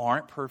who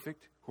aren't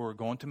perfect, who are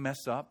going to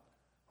mess up,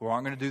 who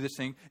aren't going to do this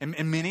thing,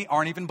 and many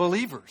aren't even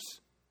believers.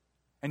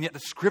 And yet the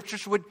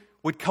Scriptures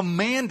would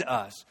command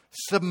us,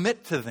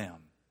 submit to them.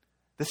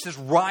 This is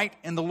right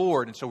in the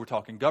Lord. And so we're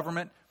talking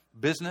government,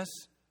 business,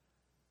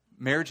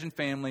 marriage and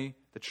family,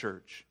 the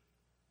church.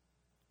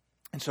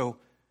 And so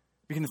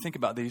begin to think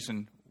about these,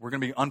 and we're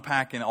going to be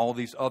unpacking all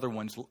these other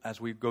ones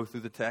as we go through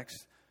the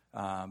text.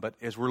 But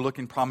as we're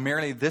looking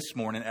primarily this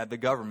morning at the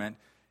government,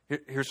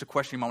 here's the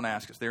question you want to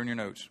ask. It's there in your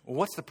notes. Well,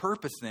 what's the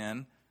purpose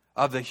then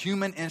of the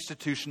human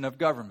institution of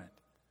government?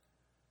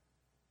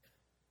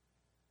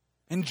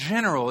 In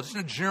general, just in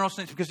a general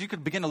sense, because you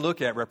could begin to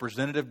look at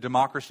representative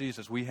democracies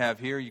as we have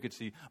here. You could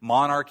see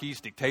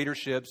monarchies,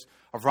 dictatorships,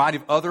 a variety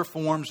of other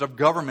forms of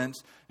governments.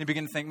 And you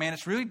begin to think, man,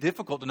 it's really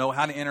difficult to know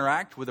how to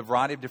interact with a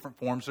variety of different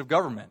forms of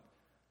government.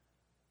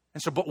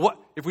 And so, but what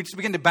if we just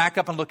begin to back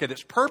up and look at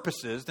its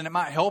purposes, then it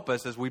might help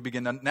us as we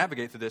begin to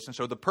navigate through this. And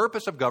so the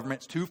purpose of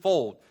government is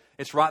twofold.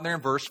 It's right there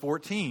in verse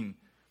 14.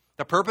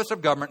 The purpose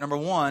of government, number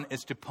one,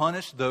 is to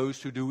punish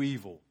those who do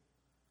evil.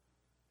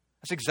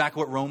 That's exactly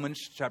what Romans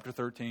chapter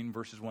 13,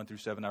 verses 1 through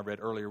 7 I read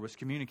earlier was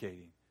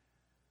communicating.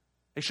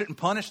 They shouldn't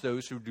punish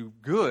those who do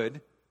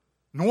good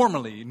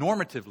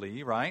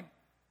normatively, right?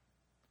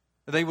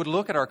 They would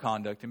look at our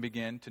conduct and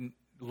begin to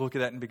look at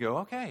that and go,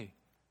 okay,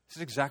 this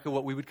is exactly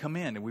what we would come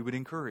in and we would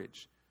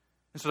encourage.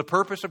 And so the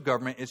purpose of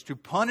government is to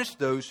punish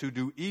those who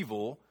do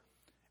evil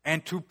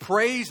and to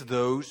praise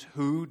those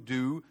who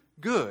do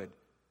good.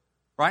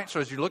 Right? So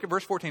as you look at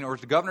verse 14, or as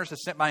the governors are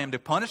sent by him to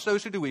punish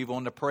those who do evil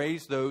and to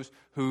praise those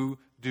who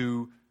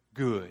do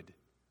good.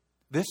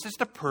 This is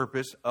the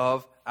purpose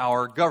of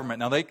our government.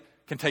 Now they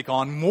can take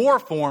on more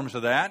forms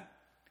of that,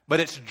 but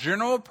its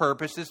general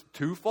purpose is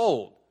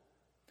twofold.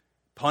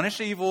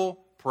 Punish evil,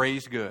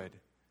 praise good.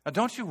 Now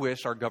don't you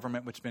wish our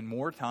government would spend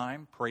more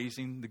time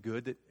praising the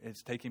good that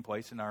is taking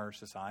place in our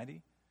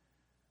society?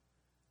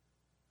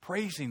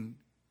 Praising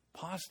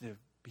positive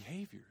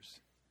behaviors.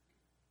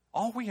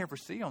 All we ever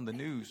see on the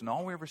news and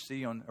all we ever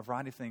see on a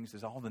variety of things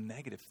is all the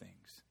negative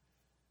things.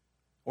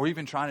 Or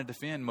even trying to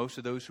defend most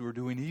of those who are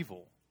doing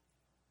evil.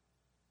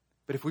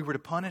 But if we were to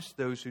punish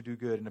those who do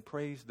good and to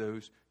praise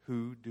those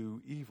who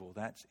do evil,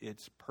 that's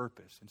its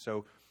purpose. And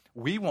so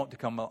we want to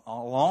come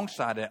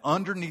alongside that,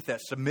 underneath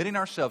that, submitting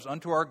ourselves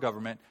unto our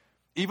government,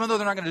 even though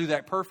they're not going to do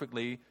that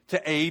perfectly,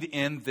 to aid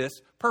in this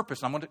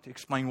purpose. I'm going to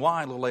explain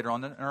why a little later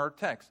on in our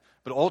text.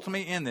 But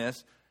ultimately in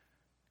this,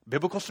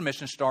 biblical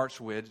submission starts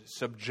with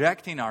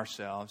subjecting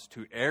ourselves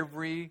to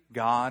every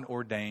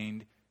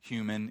God-ordained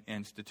human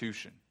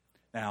institution.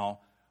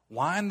 Now,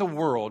 why in the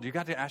world, you've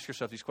got to ask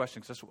yourself these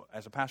questions.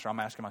 As a pastor,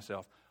 I'm asking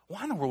myself,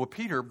 why in the world would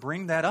Peter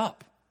bring that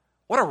up?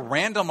 What a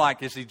random,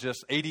 is he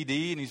just ADD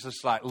and he's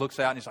just looks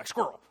out and he's like,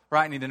 squirrel,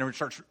 right? And he then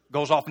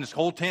goes off in this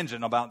whole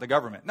tangent about the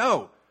government.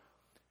 No.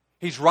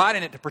 He's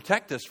writing it to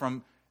protect us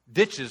from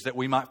ditches that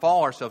we might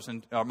fall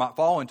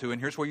into. And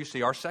here's where you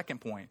see our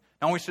second point.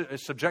 Not only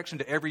subjection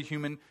to every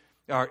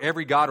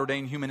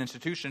God-ordained human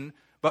institution,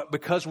 but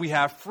because we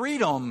have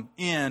freedom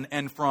in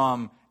and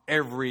from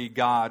every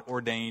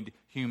God-ordained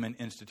human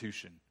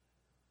institution.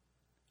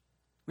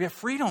 We have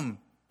freedom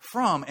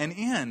from and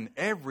in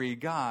every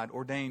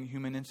God-ordained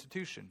human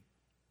institution.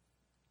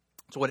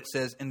 That's what it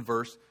says in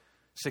verse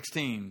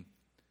 16.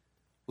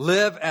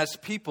 Live as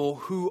people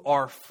who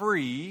are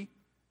free,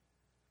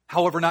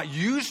 however, not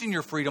using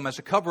your freedom as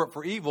a cover-up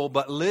for evil,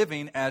 but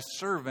living as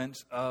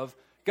servants of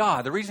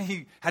God. The reason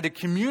he had to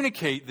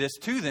communicate this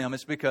to them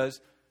is because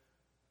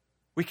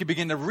we could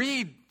begin to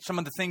read some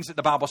of the things that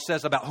the Bible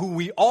says about who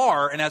we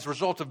are, and as a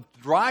result of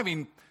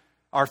deriving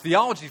our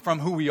theology from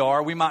who we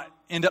are, we might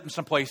end up in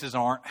some places that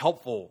aren't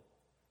helpful.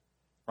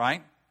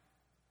 Right?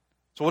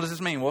 So what does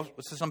this mean? Well,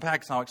 let's just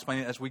unpack this and I'll explain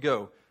it as we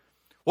go.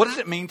 What does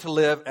it mean to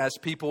live as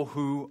people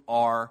who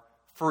are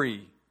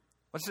free?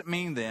 What does it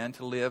mean then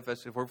to live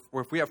as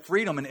if we have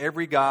freedom in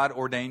every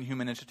God-ordained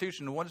human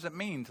institution? What does it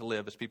mean to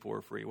live as people who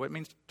are free? Well, it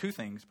means two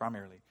things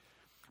primarily.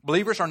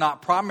 Believers are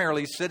not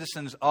primarily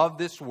citizens of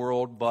this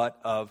world, but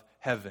of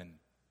heaven.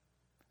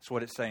 That's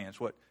what it's saying. It's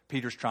what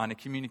Peter's trying to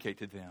communicate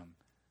to them.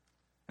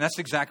 And that's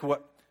exactly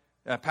what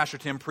Pastor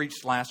Tim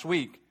preached last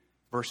week,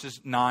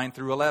 verses 9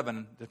 through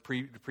 11, the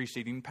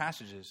preceding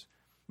passages.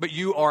 But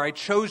you are a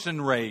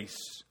chosen race,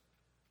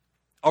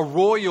 a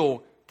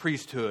royal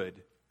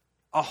priesthood,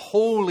 a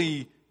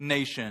holy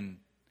nation,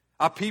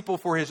 a people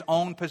for his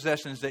own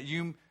possessions, that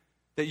you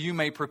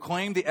may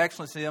proclaim the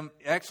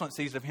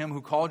excellencies of him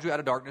who called you out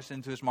of darkness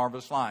into his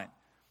marvelous light.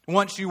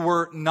 Once you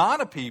were not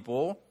a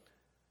people,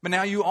 but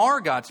now you are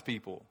God's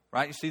people.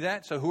 Right? You see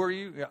that? So who are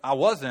you? I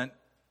wasn't,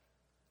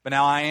 but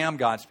now I am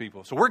God's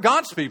people. So we're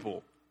God's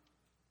people.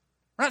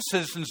 We're not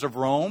citizens of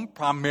Rome,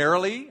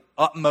 primarily,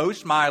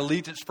 utmost. My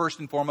allegiance, first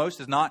and foremost,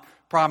 is not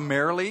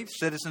primarily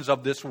citizens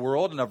of this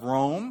world and of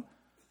Rome.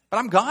 But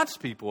I'm God's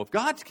people, of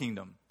God's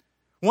kingdom.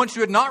 Once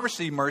you had not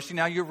received mercy,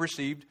 now you've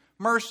received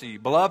mercy.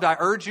 Beloved, I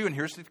urge you, and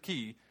here's the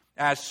key,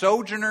 as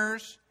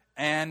sojourners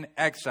and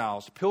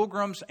exiles,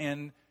 pilgrims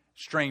and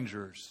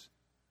strangers,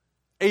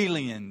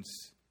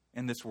 aliens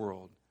in this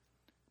world,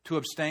 to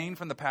abstain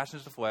from the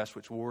passions of the flesh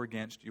which war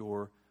against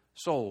your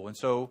soul. And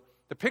so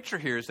the picture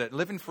here is that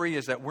living free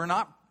is that we're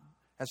not,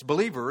 as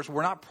believers,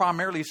 we're not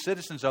primarily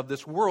citizens of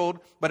this world,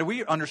 but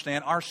we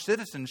understand our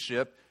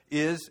citizenship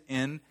is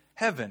in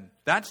heaven.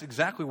 That's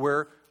exactly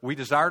where we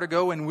desire to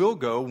go and will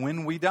go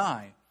when we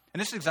die. And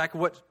this is exactly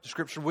what the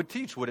Scripture would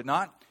teach, would it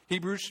not?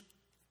 Hebrews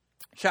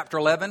chapter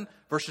 11,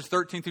 verses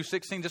 13 through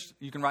 16. Just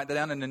you can write that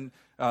down and then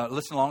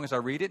listen along as I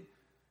read it.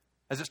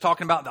 As it's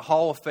talking about the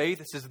hall of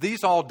faith, it says,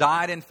 these all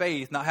died in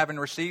faith, not having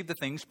received the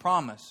things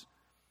promised,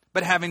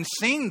 but having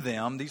seen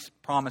them, these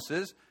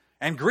promises,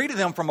 and greeted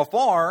them from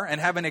afar, and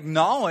having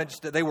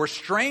acknowledged that they were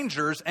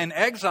strangers and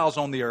exiles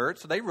on the earth,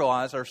 so they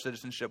realized our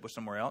citizenship was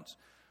somewhere else.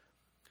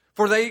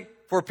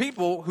 For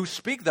people who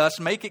speak thus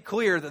make it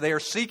clear that they are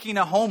seeking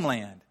a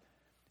homeland.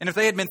 And if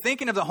they had been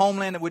thinking of the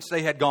homeland at which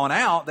they had gone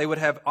out, they would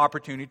have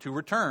opportunity to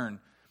return.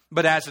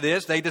 But as it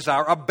is, they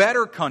desire a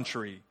better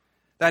country,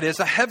 that is,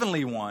 a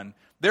heavenly one.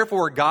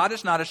 Therefore, God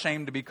is not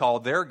ashamed to be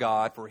called their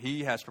God, for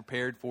he has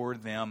prepared for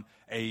them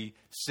a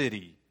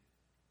city.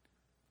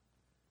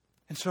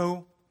 And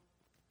so,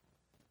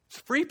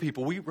 as free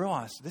people, we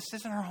realize this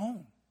isn't our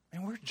home,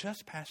 and we're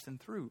just passing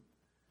through.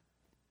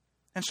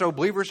 And so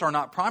believers are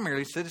not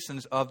primarily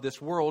citizens of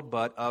this world,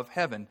 but of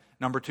heaven.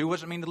 Number two, what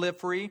does it mean to live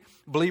free?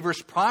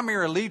 Believers'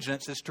 primary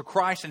allegiance is to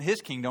Christ and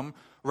his kingdom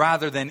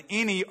rather than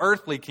any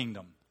earthly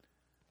kingdom.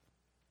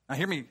 Now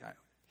hear me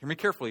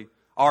carefully.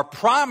 Our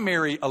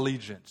primary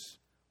allegiance,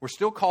 we're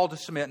still called to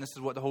submit, and this is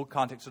what the whole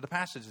context of the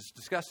passage is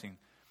discussing.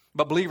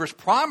 But believers'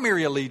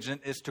 primary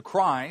allegiance is to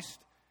Christ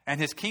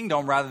and his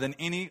kingdom rather than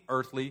any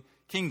earthly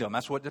kingdom.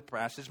 That's what the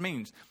passage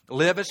means.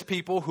 Live as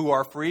people who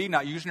are free,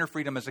 not using their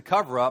freedom as a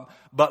cover-up,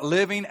 but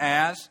living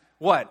as,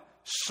 what?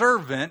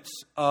 Servants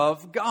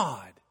of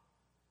God.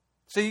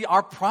 See,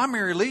 our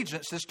primary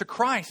allegiance is to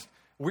Christ.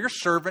 We're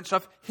servants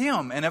of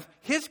him and of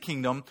his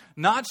kingdom,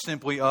 not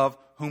simply of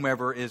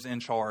whomever is in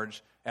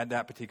charge at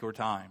that particular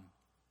time.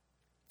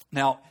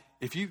 Now,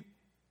 if you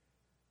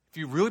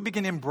really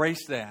begin to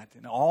embrace that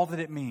and all that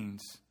it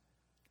means,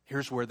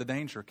 here's where the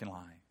danger can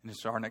lie. And this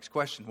is our next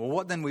question. Well,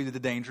 what then would be the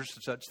dangers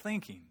of such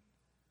thinking?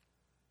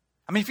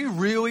 I mean, if you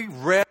really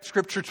read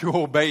Scripture to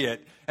obey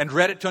it and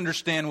read it to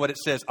understand what it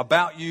says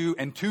about you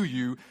and to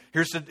you,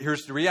 here's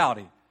the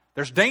reality.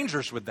 There's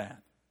dangers with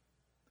that.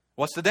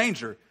 What's the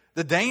danger?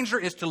 The danger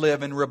is to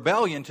live in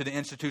rebellion to the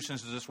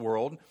institutions of this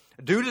world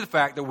due to the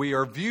fact that we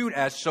are viewed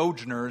as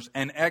sojourners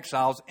and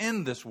exiles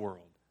in this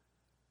world.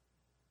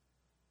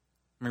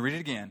 Let me read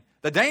it again.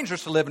 The danger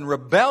is to live in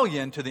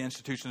rebellion to the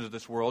institutions of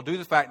this world due to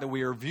the fact that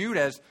we are viewed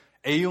as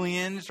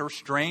aliens or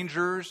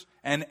strangers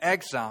and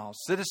exiles,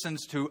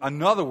 citizens to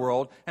another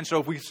world. And so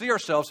if we see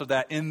ourselves of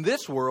that in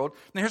this world,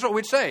 then here's what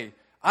we'd say.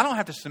 I don't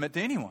have to submit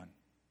to anyone.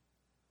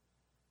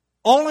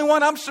 Only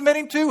one I'm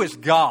submitting to is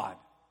God.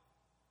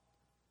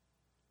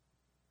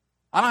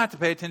 I don't have to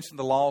pay attention to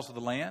the laws of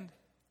the land.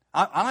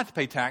 I don't have to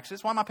pay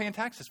taxes. Why am I paying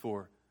taxes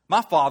for?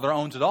 My Father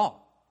owns it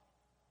all.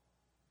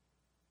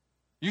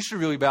 You should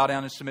really bow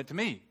down and submit to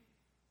me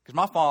because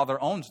my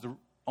Father owns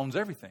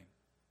everything.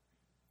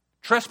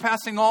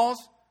 Trespassing laws,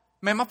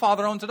 man, my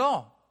Father owns it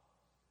all.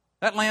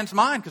 That land's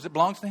mine because it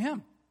belongs to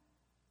him.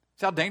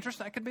 See how dangerous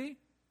that could be?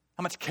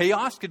 How much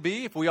chaos could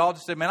be if we all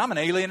just said, man, I'm an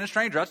alien and a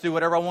stranger. I just do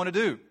whatever I want to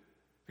do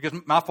because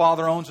my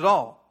Father owns it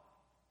all.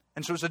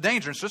 And so it's a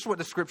danger. And so this is what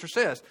the Scripture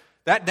says.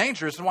 That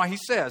danger is why he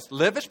says,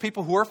 live as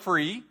people who are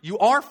free. You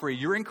are free.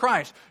 You're in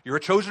Christ. You're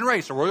a chosen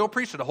race, a royal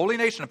priesthood, a holy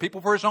nation, a people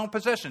for his own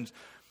possessions.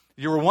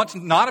 You were once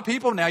not a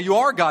people, now you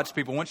are God's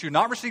people. Once you've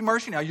not received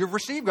mercy, now you've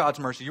received God's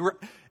mercy. You were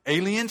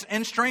aliens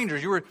and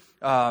strangers. You were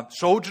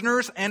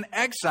sojourners and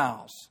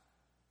exiles.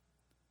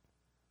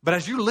 But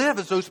as you live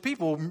as those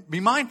people, be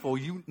mindful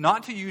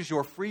not to use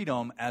your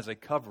freedom as a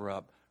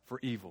cover-up for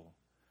evil.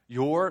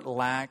 Your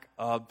lack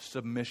of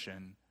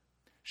submission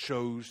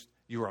shows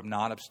you are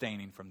not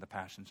abstaining from the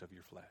passions of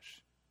your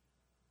flesh.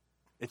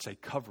 It's a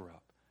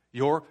cover-up.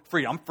 You're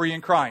free. I'm free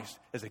in Christ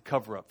as a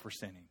cover-up for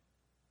sinning.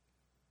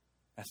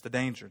 That's the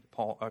danger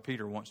that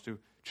Peter wants to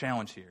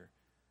challenge here.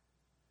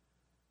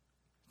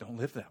 Don't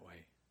live that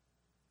way.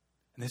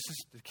 And this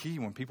is the key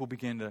when people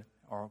begin to,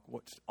 or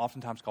what's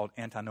oftentimes called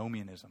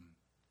antinomianism,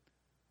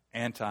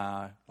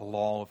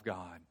 anti-law of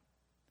God.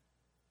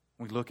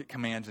 We look at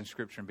commands in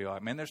Scripture and be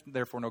like, man, there's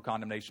therefore no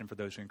condemnation for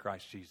those who are in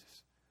Christ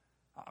Jesus.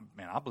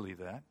 Man, I believe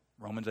that.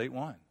 Romans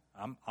 8:1.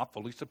 I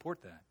fully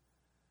support that.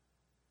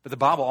 But the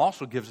Bible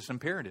also gives us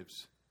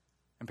imperatives.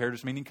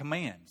 Imperatives meaning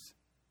commands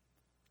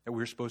that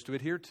we're supposed to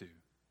adhere to.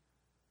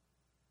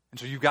 And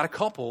so you've got a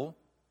couple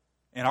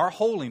in our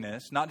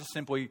holiness, not just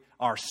simply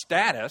our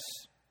status.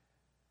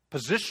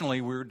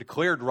 Positionally, we're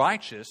declared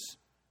righteous,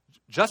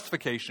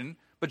 justification,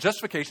 but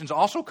justification is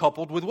also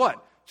coupled with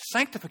what?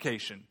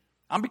 Sanctification.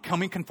 I'm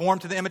becoming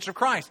conformed to the image of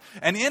Christ.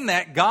 And in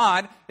that,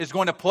 God is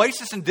going to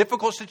place us in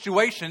difficult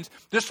situations,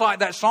 just like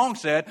that song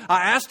said,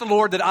 I asked the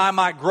Lord that I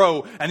might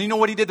grow. And you know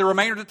what He did the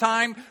remainder of the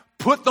time?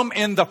 Put them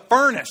in the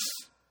furnace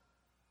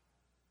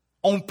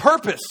on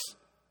purpose.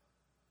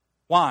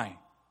 Why?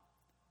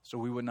 So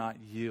we would not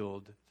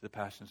yield to the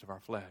passions of our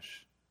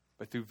flesh.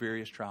 But through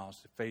various trials,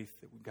 the faith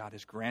that God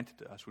has granted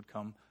to us would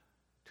come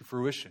to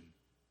fruition,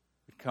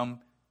 would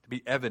come to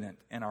be evident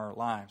in our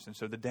lives. And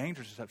so the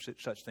danger of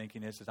such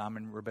thinking is that I'm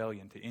in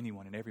rebellion to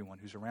anyone and everyone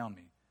who's around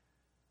me.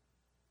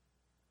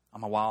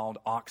 I'm a wild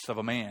ox of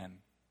a man,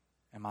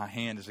 and my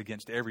hand is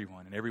against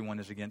everyone, and everyone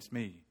is against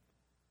me.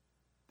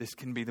 This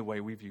can be the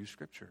way we view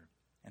Scripture,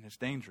 and it's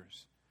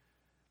dangerous.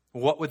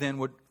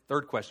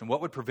 Third question,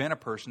 what would prevent a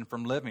person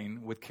from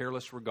living with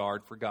careless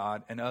regard for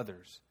God and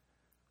others?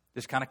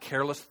 This kind of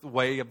careless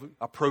way of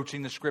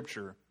approaching the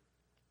Scripture.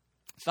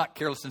 It's not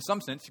careless in some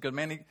sense, because,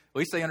 man, at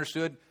least they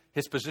understood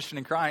his position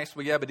in Christ.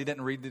 Well, yeah, but he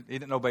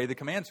didn't obey the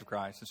commands of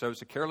Christ. And so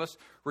it's a careless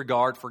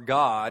regard for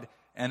God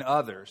and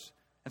others.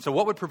 And so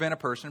what would prevent a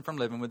person from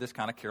living with this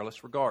kind of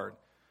careless regard?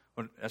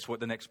 Well, that's what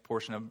the next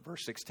portion of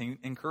verse 16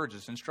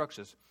 encourages, instructs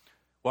us.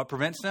 What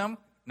prevents them?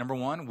 Number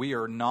one, we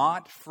are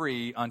not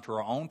free unto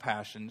our own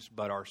passions,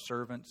 but are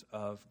servants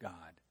of God.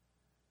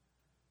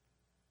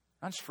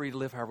 Not just free to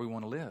live however we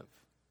want to live.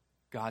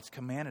 God's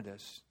commanded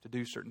us to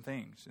do certain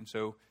things. And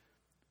so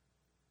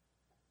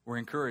we're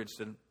encouraged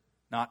to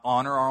not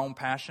honor our own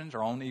passions,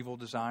 our own evil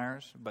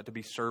desires, but to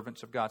be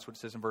servants of God. That's what it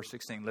says in verse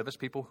 16. Live as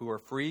people who are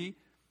free,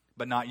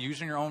 but not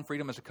using your own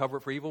freedom as a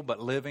cover for evil, but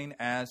living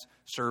as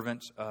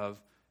servants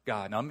of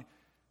God. Now, let me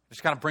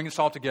just kind of bring this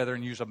all together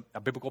and use a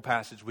biblical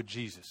passage with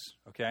Jesus.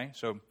 Okay?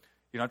 So you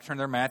don't have to turn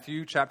there.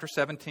 Matthew chapter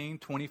 17,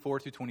 24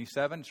 through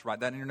 27. Just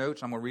write that in your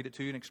notes. I'm going to read it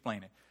to you and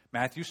explain it.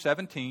 Matthew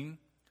 17,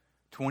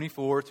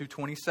 24 through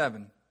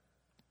 27.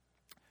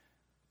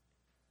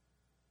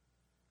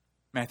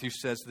 Matthew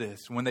says this,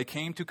 when they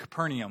came to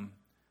Capernaum,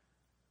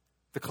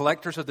 the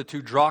collectors of the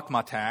 2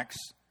 drachma tax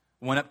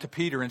went up to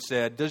Peter and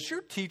said, does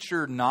your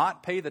teacher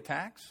not pay the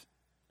tax?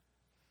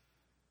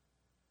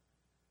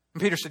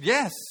 And Peter said,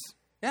 yes,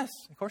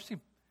 of course he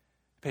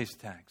pays the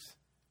tax.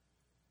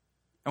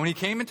 And when he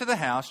came into the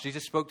house,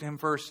 Jesus spoke to him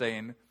first,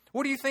 saying,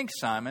 what do you think,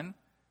 Simon?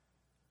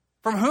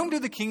 From whom do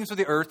the kings of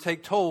the earth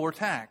take toll or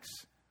tax?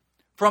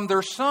 From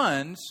their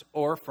sons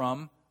or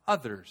from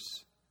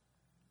others?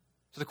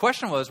 So the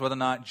question was whether or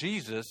not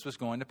Jesus was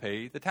going to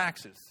pay the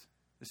taxes.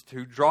 This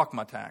 2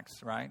 drachma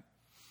tax, right? And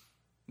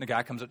the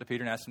guy comes up to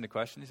Peter and asks him the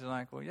question. He's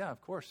like, well, yeah,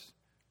 of course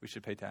we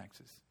should pay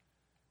taxes.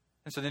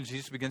 And so then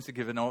Jesus begins to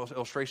give an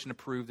illustration to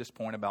prove this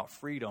point about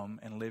freedom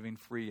and living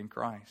free in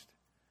Christ.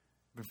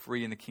 Being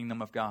free in the kingdom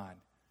of God.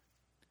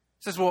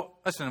 He says, well,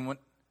 listen, what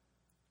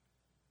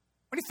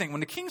do you think?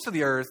 When the kings of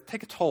the earth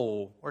take a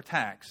toll or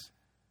tax,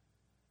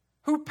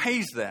 who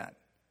pays that?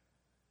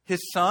 His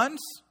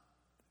sons?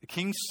 The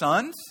king's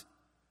sons?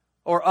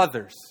 Or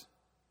others?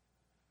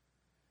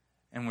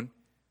 And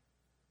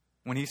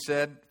when he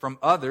said from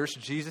others,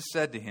 Jesus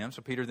said to him,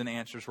 so Peter then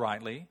answers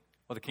rightly,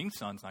 well, the king's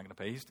son's not going to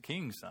pay. He's the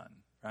king's son,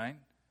 right?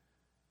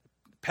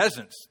 The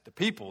peasants, the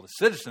people, the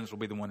citizens will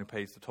be the one who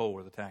pays the toll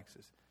or the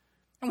taxes.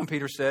 And when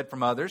Peter said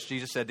from others,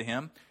 Jesus said to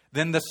him,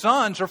 then the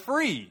sons are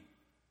free.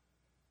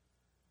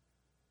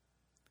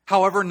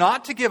 However,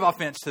 not to give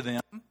offense to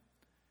them,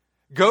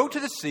 go to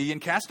the sea and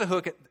cast a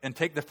hook and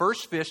take the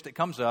first fish that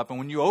comes up. And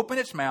when you open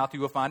its mouth, you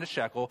will find a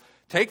shekel.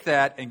 Take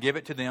that and give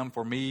it to them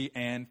for me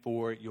and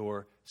for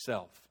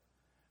yourself.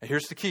 And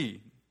here's the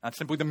key. Not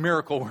simply the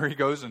miracle where he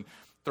goes and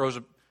throws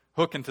a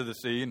hook into the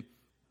sea and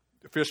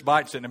the fish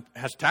bites it and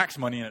has tax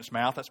money in its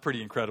mouth. That's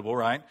pretty incredible,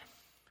 right?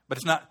 But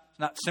it's not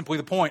simply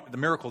the point, the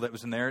miracle that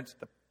was in there. It's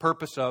the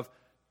purpose of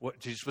what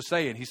Jesus was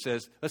saying. He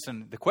says,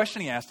 listen, the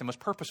question he asked him was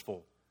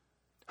purposeful.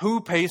 Who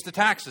pays the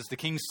taxes? The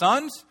king's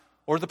sons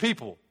or the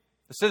people?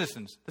 The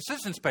citizens. The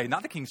citizens pay,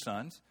 not the king's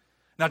sons.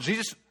 Now,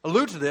 Jesus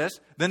alludes to this,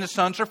 then the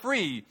sons are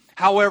free.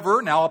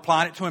 However, now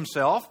applying it to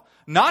himself,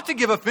 not to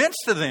give offense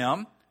to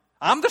them,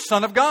 I'm the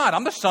Son of God.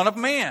 I'm the Son of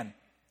Man.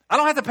 I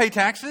don't have to pay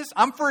taxes.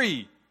 I'm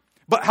free.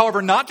 But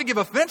however, not to give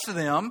offense to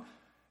them,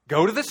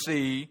 go to the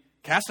sea,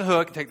 cast a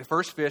hook and take the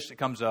first fish that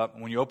comes up,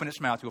 and when you open its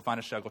mouth, you'll find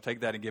a shekel.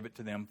 Take that and give it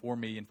to them for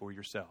me and for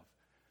yourself.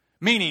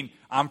 Meaning,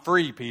 I'm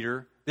free,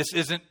 Peter. This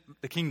isn't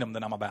the kingdom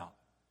that I'm about.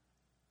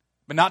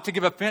 But not to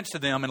give offense to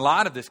them in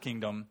light of this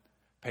kingdom,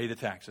 pay the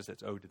taxes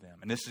that's owed to them.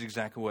 And this is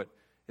exactly what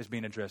is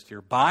being addressed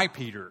here by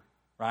Peter,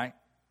 right?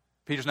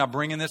 Peter's now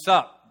bringing this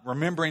up,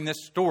 remembering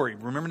this story,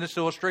 remembering this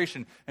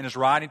illustration, and is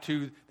writing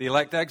to the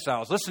elect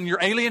exiles. Listen,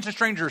 you're aliens and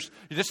strangers.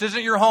 This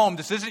isn't your home.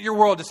 This isn't your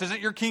world. This isn't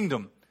your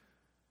kingdom.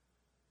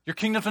 Your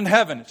kingdom's in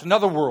heaven. It's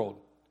another world.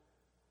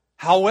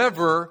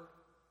 However,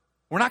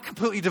 we're not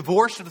completely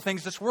divorced from the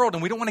things of this world,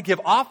 and we don't want to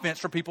give offense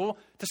for people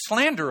to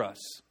slander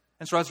us.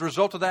 And so as a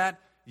result of that,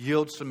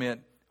 yield, submit,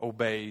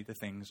 obey the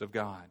things of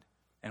God.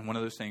 And one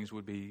of those things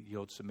would be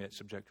yield, submit,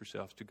 subject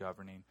yourselves to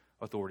governing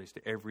authorities,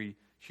 to every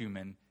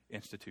human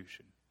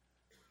institution.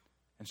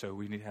 And so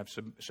we need to have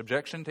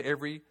subjection to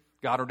every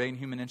God-ordained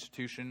human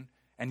institution,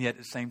 and yet at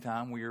the same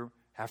time we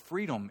have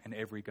freedom in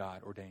every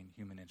God-ordained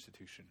human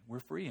institution. We're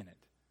free in it.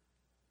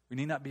 We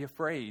need not be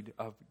afraid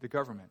of the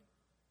government.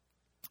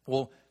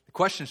 Well, the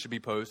question should be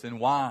posed, then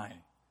why?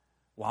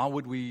 Why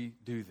would we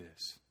do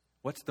this?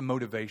 What's the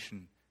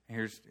motivation?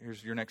 Here's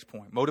your next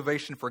point.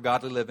 Motivation for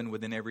godly living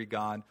within every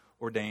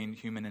God-ordained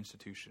human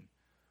institution.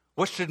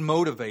 What should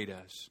motivate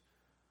us?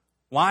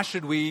 Why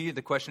should we,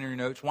 the question in your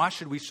notes, why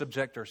should we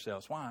subject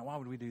ourselves? Why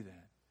would we do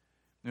that?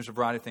 There's a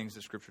variety of things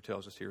that Scripture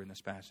tells us here in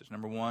this passage.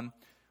 Number one,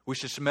 we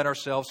should submit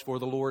ourselves for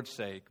the Lord's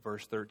sake,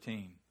 verse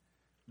 13.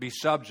 Be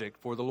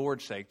subject for the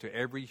Lord's sake to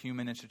every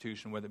human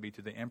institution, whether it be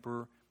to the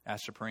emperor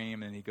as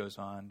supreme, and he goes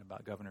on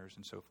about governors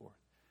and so forth.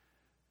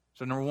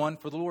 So number one,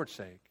 for the Lord's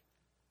sake,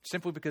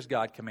 simply because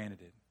God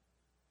commanded it.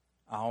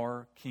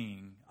 Our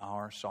King,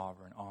 our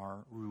sovereign,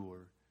 our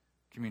ruler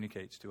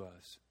communicates to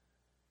us.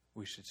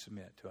 We should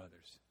submit to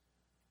others.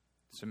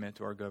 Submit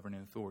to our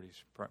governing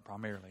authorities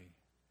primarily,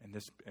 in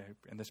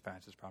this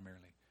passage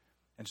primarily.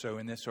 And so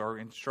in this, our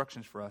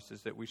instructions for us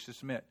is that we should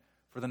submit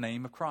for the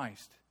name of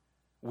Christ.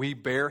 We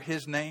bear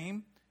His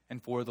name,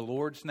 and for the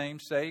Lord's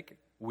name's sake,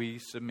 we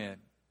submit.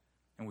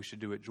 And we should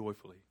do it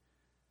joyfully.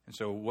 And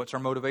so what's our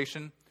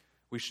motivation?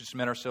 We should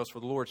submit ourselves for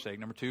the Lord's sake.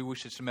 Number two, we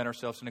should submit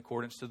ourselves in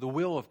accordance to the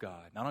will of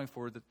God. Not only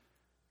for the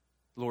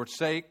Lord's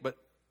sake, but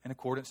in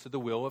accordance to the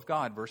will of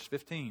God. Verse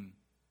 15.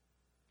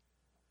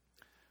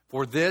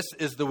 For this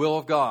is the will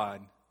of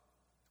God.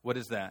 What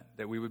is that?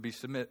 That we would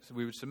submit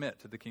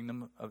to the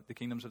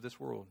kingdoms of this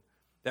world.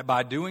 That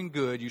by doing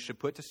good you should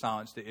put to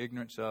silence the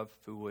ignorance of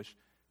foolish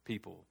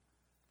people.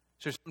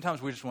 So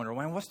sometimes we just wonder,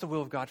 man, what's the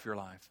will of God for your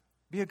life?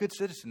 Be a good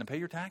citizen and pay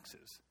your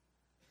taxes.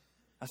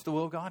 That's the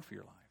will of God for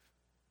your life.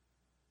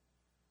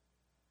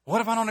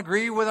 What if I don't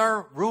agree with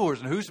our rulers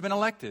and who's been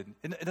elected?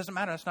 It doesn't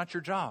matter. That's not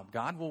your job.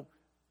 God will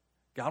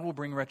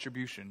bring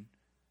retribution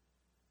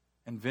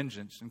and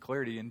vengeance and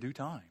clarity in due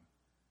time.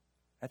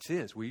 That's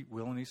His. We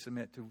willingly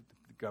submit to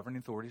the governing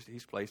authorities that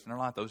He's placed in our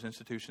life. Those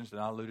institutions that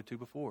I alluded to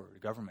before.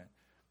 Government,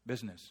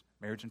 business,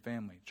 marriage and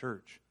family,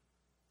 church.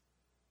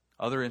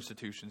 Other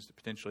institutions that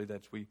potentially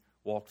that we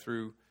walk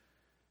through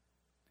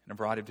in a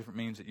variety of different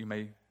means that you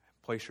may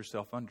place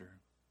yourself under.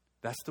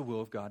 That's the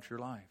will of God for your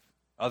life.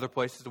 Other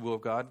places, the will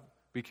of God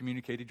be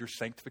communicated your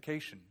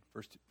sanctification.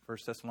 1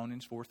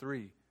 Thessalonians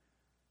 4:3.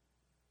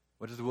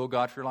 What is the will of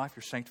God for your life?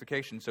 Your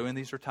sanctification. So in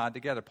these are tied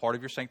together. Part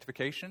of your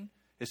sanctification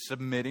is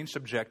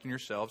subjecting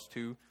yourselves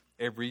to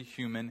every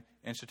human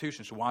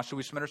institution. So why should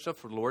we submit ourselves?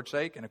 For the Lord's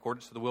sake, in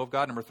accordance to the will of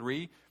God. Number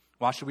three,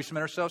 why should we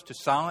submit ourselves? To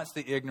silence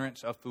the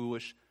ignorance of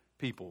foolish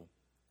people.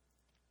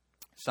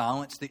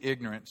 Silence the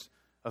ignorance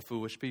of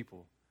foolish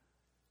people.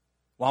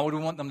 Why would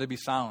we want them to be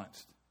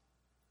silenced?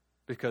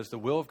 Because the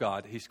will of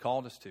God that He's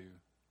called us to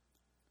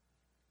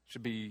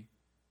should be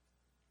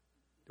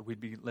that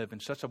we'd live in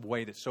such a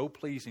way that's so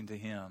pleasing to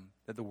Him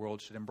that the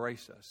world should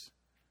embrace us.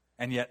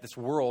 And yet this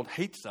world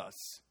hates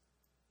us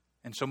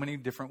in so many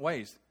different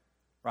ways,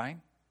 right?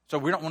 So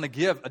we don't want to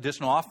give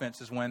additional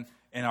offenses when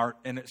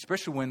and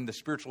especially when the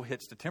spiritual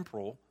hits the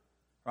temporal,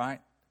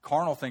 right?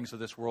 Carnal things of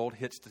this world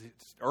hits the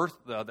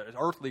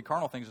earthly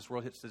carnal things of this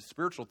world hits the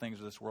spiritual things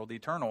of this world, the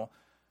eternal.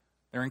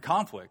 They're in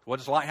conflict. What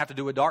does light have to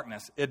do with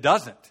darkness? It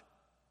doesn't.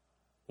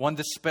 One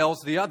dispels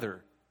the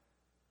other.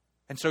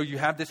 And so you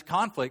have this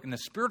conflict in the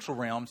spiritual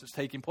realms that's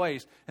taking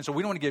place. And so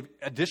we don't want to give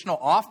additional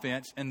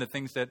offense in the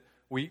things that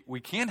we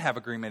can have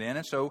agreement in.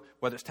 And so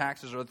whether it's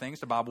taxes or other things,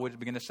 the Bible would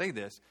begin to say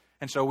this.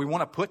 And so we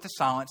want to put to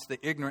silence the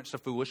ignorance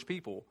of foolish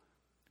people.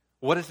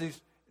 What is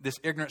this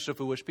ignorance of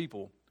foolish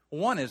people?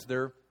 One is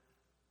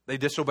they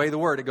disobey the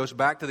word. It goes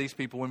back to these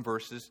people in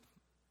verses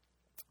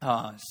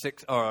 7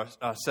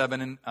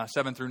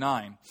 through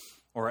 9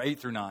 or 8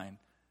 through 9.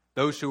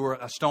 Those who were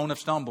a stone of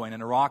stumbling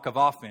and a rock of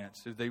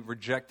offense. They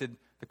rejected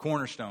the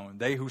cornerstone.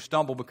 They who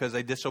stumble because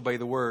they disobey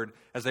the word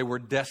as they were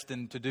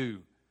destined to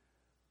do.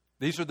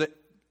 These are the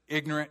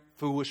ignorant,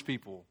 foolish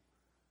people.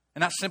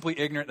 And not simply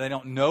ignorant, they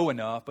don't know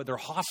enough, but they're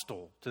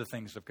hostile to the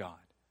things of God.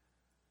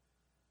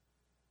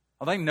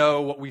 Well, they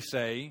know what we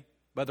say,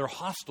 but they're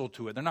hostile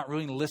to it. They're not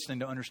really listening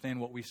to understand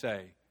what we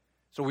say.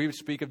 So we would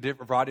speak of a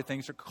variety of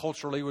things that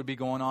culturally would be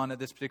going on at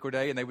this particular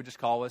day, and they would just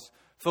call us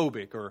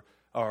phobic or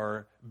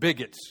or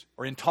bigots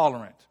or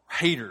intolerant or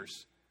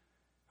haters.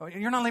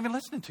 You're not even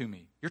listening to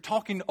me. You're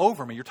talking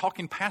over me. You're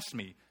talking past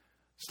me.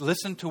 Just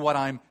listen to what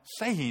I'm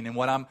saying and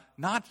what I'm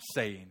not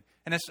saying.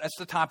 And that's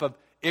the type of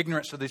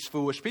ignorance of these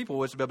foolish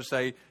people, is to be able to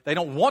say they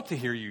don't want to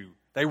hear you.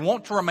 They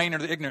want to remain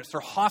in the ignorance.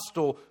 They're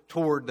hostile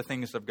toward the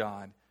things of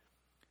God.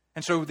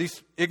 And so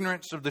these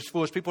ignorance of these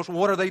foolish people, so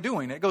what are they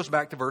doing? It goes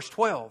back to verse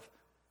 12.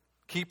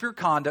 Keep your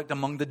conduct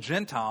among the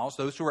Gentiles,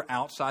 those who are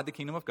outside the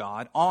kingdom of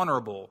God,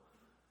 honorable,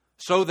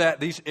 so that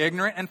these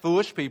ignorant and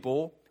foolish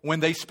people, when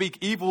they speak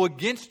evil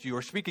against you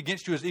or speak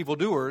against you as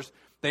evildoers,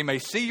 they may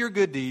see your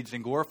good deeds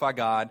and glorify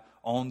God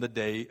on the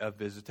day of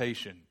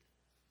visitation.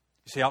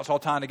 You see how it's all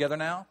tying together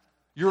now?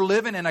 You're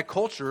living in a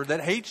culture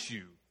that hates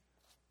you,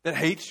 that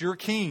hates your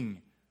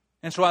king.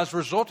 And so as a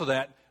result of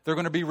that, they're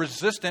going to be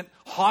resistant,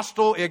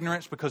 hostile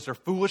ignorance because they're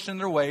foolish in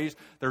their ways.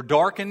 They're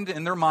darkened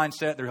in their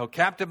mindset. They're held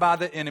captive by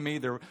the enemy.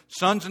 They're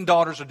sons and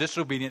daughters of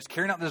disobedience,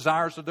 carrying out the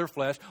desires of their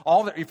flesh.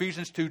 All that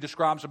Ephesians 2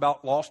 describes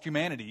about lost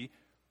humanity,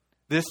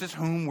 this is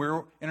whom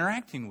we're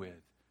interacting with.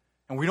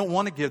 And we don't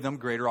want to give them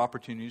greater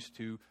opportunities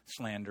to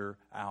slander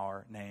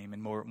our name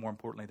and more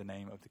importantly, the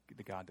name of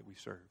the God that we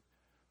serve.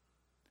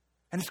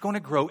 And it's going to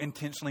grow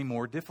intentionally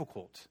more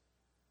difficult.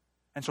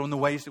 And so in the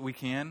ways that we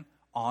can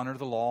honor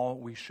the law,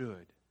 we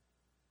should.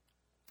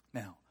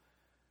 Now,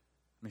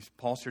 let me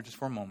pause here just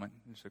for a moment.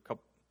 There's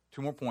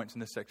two more points in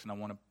this section I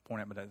want to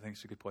point out, but I think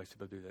it's a good place to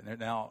go do that.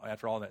 Now,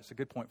 after all that, it's a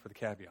good point for the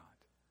caveat,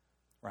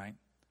 right?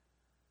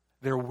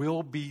 There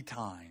will be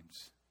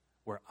times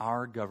where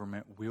our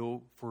government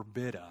will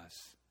forbid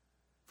us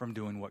from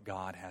doing what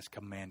God has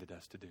commanded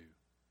us to do,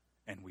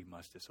 and we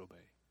must disobey.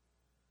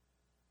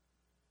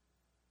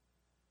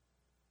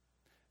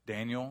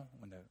 Daniel,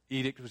 when the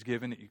edict was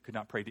given that you could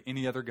not pray to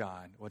any other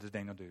God, what does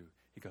Daniel do?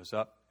 He goes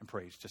up and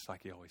prays just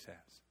like he always has.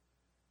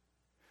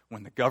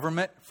 When the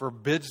government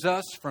forbids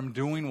us from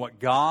doing what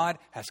God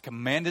has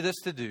commanded us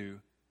to do,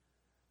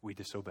 we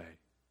disobey.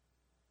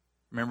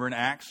 Remember in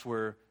Acts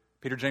where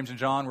Peter, James, and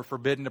John were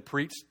forbidden to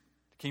preach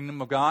the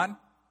kingdom of God?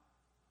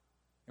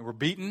 And were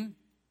beaten?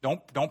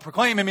 Don't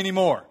proclaim him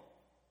anymore.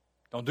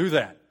 Don't do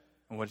that.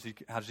 And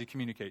how does he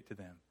communicate to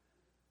them?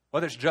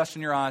 Whether it's just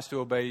in your eyes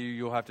to obey you,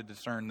 you'll have to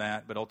discern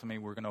that, but ultimately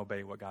we're going to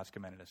obey what God's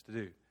commanded us to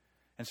do.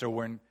 And so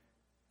when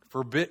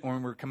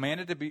we're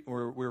commanded to be,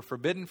 we're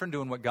forbidden from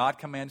doing what God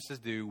commands us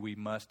to do, we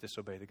must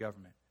disobey the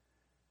government.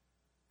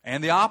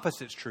 And the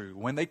opposite's true.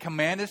 When they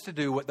command us to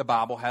do what the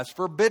Bible has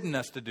forbidden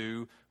us to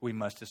do, we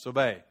must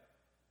disobey.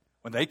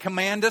 When they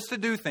command us to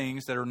do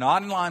things that are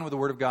not in line with the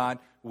Word of God,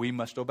 we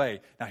must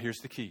obey. Now here's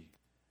the key.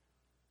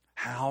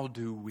 How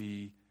do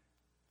we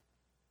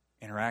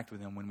interact with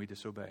them when we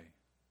disobey?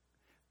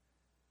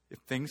 If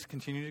things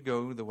continue to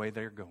go the way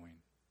they're going,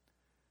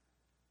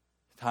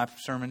 the type of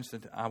sermons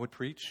that I would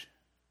preach,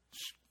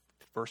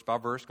 verse by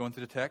verse, going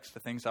through the text, the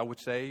things I would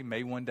say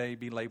may one day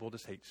be labeled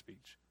as hate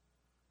speech.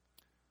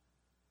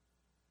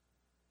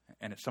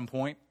 And at some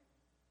point,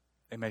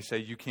 they may say,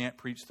 you can't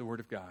preach the Word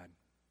of God.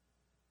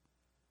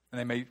 And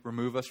they may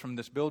remove us from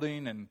this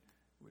building and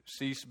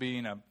cease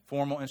being a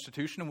formal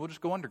institution, and we'll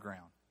just go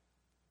underground.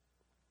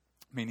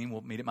 Meaning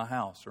we'll meet at my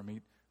house or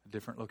meet a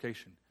different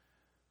location.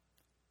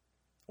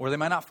 Or they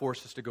might not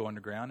force us to go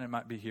underground. It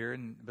might be here,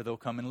 but they'll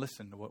come and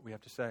listen to what we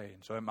have to say.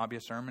 And so it might be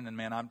a sermon, and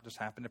man, I just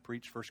happen to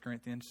preach 1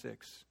 Corinthians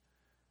 6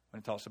 when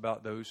it talks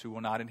about those who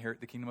will not inherit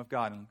the kingdom of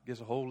God, and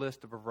gives a whole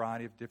list of a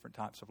variety of different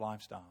types of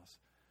lifestyles.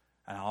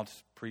 And I'll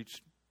just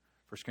preach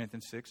 1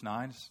 Corinthians 6,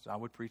 9, as I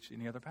would preach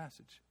any other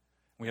passage.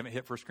 We haven't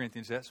hit 1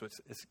 Corinthians yet, so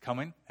it's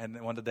coming.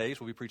 And one of the days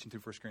we'll be preaching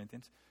through 1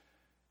 Corinthians.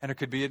 And it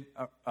could be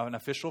an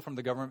official from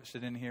the government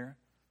sitting in here.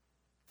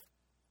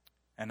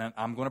 And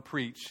I'm going to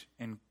preach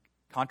in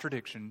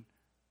contradiction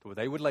to what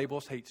they would label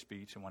as hate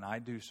speech. And when I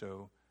do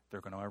so,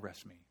 they're going to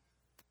arrest me.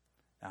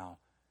 Now,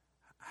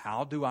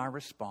 how do I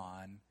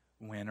respond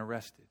when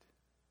arrested?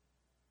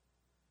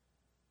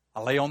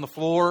 I lay on the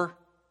floor,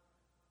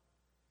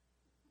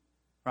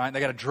 right? They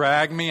got to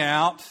drag me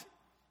out,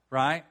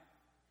 right?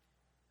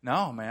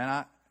 No,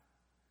 man.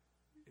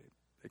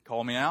 They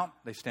call me out.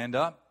 They stand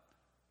up.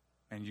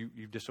 And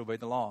you've disobeyed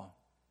the law.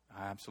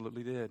 I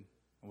absolutely did.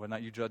 Whether or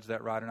not you judge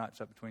that right or not,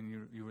 it's up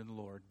between you and the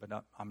Lord.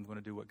 But I'm going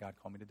to do what God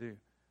called me to do.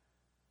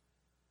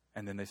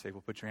 And then they say,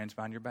 well, put your hands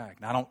behind your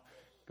back. Now, I don't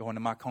go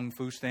into my kung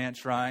fu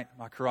stance, right?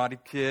 My Karate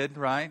Kid,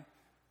 right?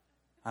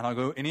 I don't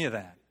go any of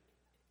that.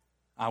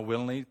 I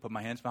willingly put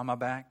my hands behind my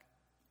back,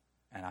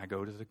 and I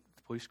go to the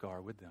police car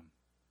with them.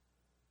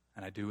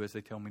 And I do as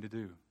they tell me to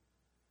do.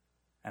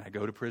 And I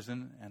go to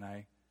prison, and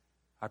I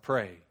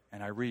pray,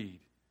 and I read,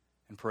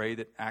 and pray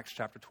that Acts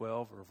chapter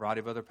 12 or a variety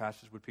of other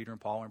passages with Peter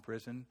and Paul in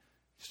prison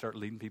start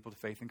leading people to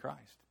faith in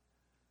Christ.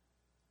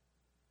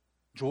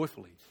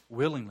 Joyfully,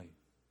 willingly.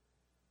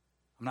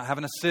 I'm not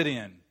having a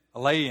sit-in, a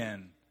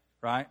lay-in,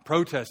 right?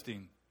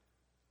 Protesting.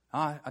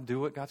 I do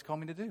what God's called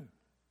me to do.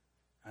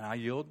 And I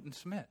yield and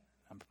submit.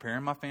 I'm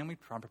preparing my family,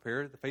 trying to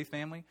prepare the faith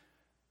family.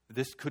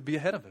 This could be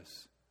ahead of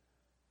us.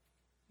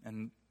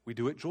 And we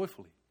do it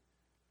joyfully.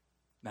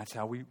 That's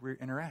how we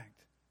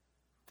interact.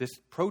 This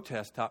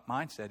protest type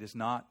mindset is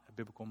not a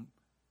biblical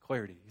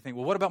clarity. You think,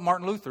 well, what about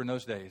Martin Luther in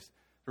those days?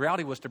 The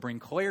reality was to bring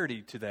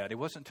clarity to that. It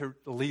wasn't to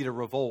lead a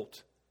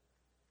revolt.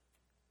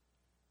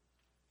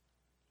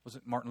 It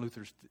wasn't Martin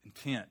Luther's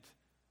intent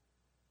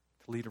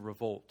to lead a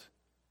revolt.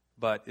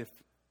 But if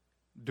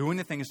doing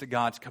the things that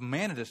God's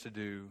commanded us to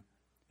do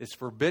is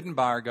forbidden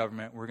by our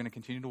government, we're going to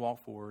continue to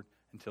walk forward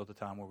until the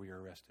time where we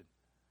are arrested.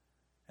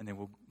 And then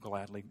we'll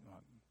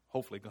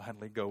hopefully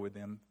gladly go with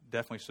them.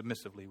 Definitely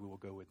submissively, we will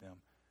go with them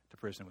to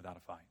prison without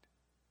a fight.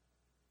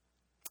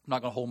 I'm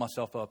not going to hold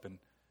myself up in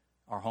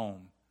our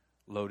home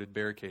loaded,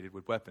 barricaded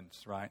with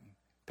weapons, right? And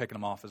picking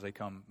them off as they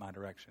come my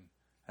direction.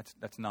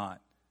 That's not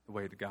the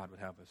way that God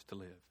would have us to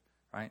live,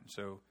 right?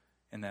 So,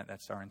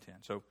 that's our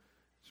intent. So,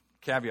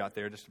 caveat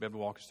there, just to be able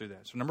to walk us through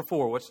that. So, number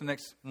 4, what's the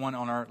next one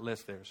on our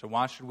list there? So,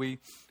 why should we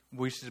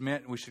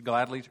submit? We should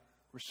gladly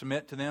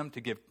submit to them to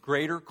give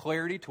greater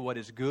clarity to what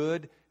is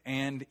good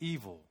and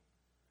evil.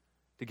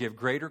 To give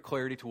greater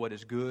clarity to what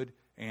is good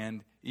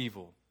and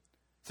evil.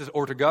 It says,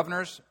 or to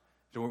governors.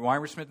 So why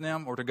we submit to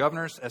them? Or to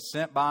governors as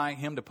sent by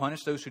him to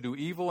punish those who do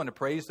evil and to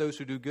praise those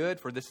who do good.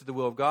 For this is the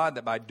will of God,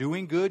 that by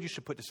doing good you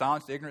should put to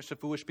silence the ignorance of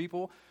foolish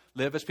people.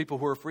 Live as people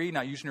who are free,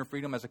 not using your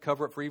freedom as a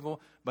cover-up for evil,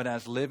 but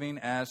as living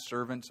as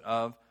servants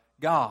of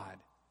God.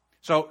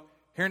 So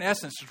here in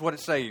essence is what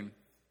it's saying.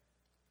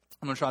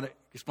 I'm going to try to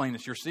explain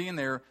this. You're seeing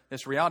there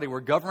this reality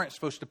where government is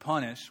supposed to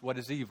punish what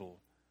is evil.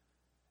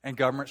 And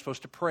government is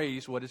supposed to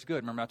praise what is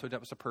good. Remember I told you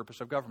that was the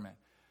purpose of government.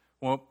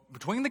 Well,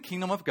 between the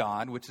kingdom of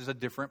God, which is a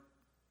different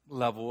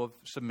level of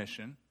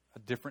submission, a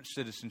different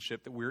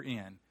citizenship that we're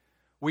in.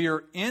 We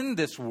are in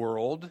this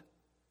world,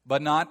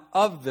 but not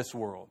of this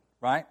world,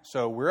 right?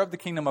 So we're of the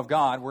kingdom of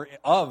God. We're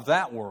of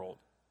that world.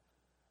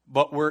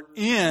 But we're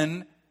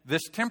in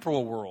this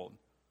temporal world.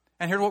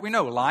 And here's what we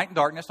know. Light and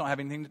darkness don't have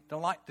anything to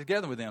like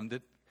together with them.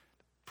 The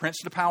prince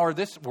of the power of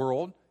this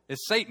world is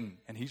Satan,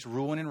 and he's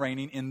ruling and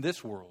reigning in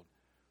this world.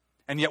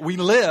 And yet we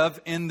live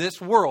in this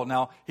world.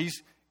 Now,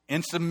 he's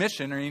in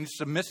submission, or he's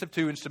submissive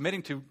to and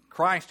submitting to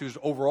Christ, who's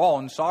overall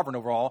and sovereign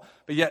over all.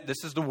 But yet,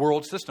 this is the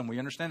world system. We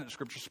understand that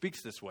Scripture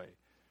speaks this way.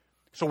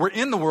 So we're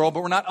in the world,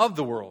 but we're not of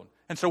the world.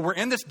 And so we're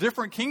in this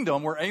different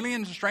kingdom. We're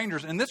aliens and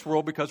strangers in this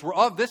world because we're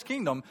of this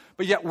kingdom,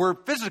 but yet we're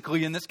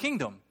physically in this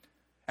kingdom.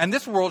 And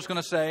this world is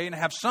going to say and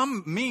have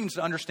some means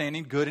of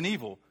understanding good and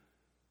evil.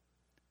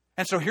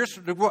 And so here's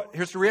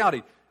the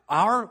reality.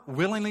 Our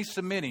willingly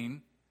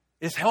submitting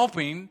is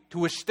helping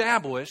to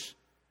establish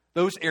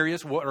those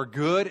areas what are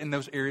good and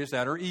those areas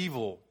that are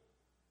evil.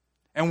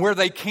 And where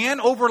they can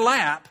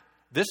overlap,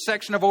 this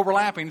section of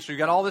overlapping, so you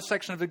got all this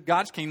section of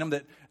God's kingdom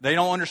that they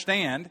don't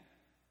understand,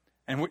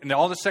 and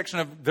all this section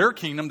of their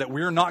kingdom that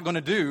we're not going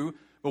to do,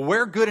 but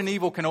where good and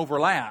evil can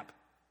overlap,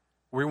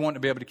 we want to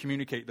be able to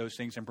communicate those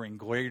things and bring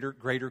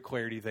greater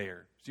clarity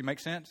there. Does it make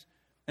sense?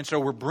 And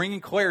so we're bringing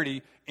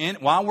clarity in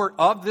while we're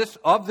of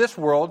this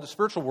world, the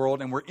spiritual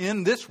world, and we're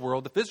in this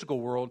world, the physical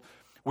world.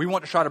 We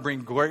want to try to bring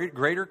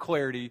greater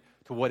clarity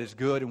to what is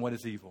good and what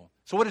is evil.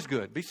 So what is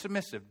good? Be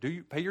submissive.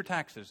 Pay your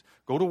taxes.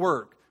 Go to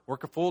work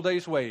a full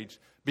day's wage.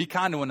 Be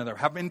kind to one another.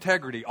 Have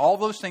integrity. All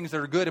those things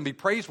that are good and be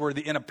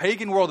praiseworthy in a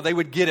pagan world, they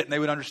would get it and they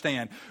would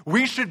understand.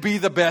 We should be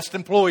the best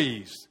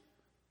employees.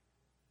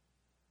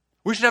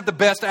 We should have the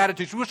best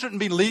attitudes. We shouldn't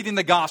be leading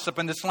the gossip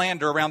and the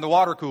slander around the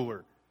water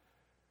cooler.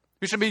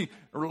 We should be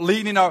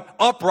leading an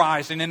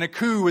uprising and a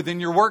coup within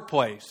your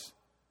workplace.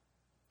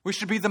 We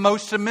should be the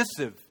most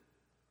submissive.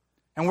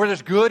 And where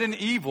there's good and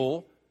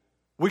evil,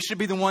 we should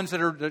be the ones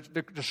that are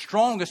the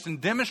strongest in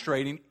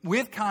demonstrating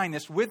with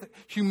kindness, with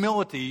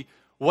humility,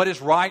 what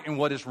is right and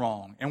what is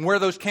wrong. And where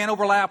those can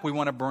overlap, we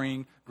want to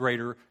bring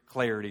greater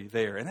clarity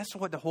there. And that's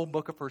what the whole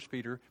book of 1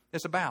 Peter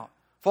is about.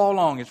 Follow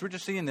along. As we're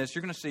just seeing this,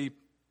 you're going to see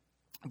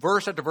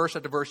verse after verse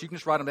after verse. You can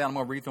just write them down. I'm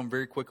going to read them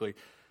very quickly.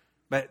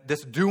 But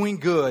this doing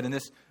good and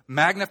this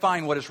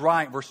magnifying what is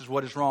right versus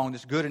what is wrong,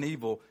 this good and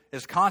evil,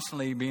 is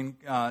constantly being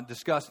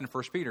discussed in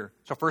 1 Peter.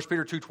 So 1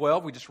 Peter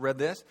 2:12, we just read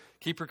this.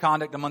 Keep your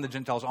conduct among the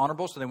Gentiles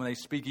honorable, so that when they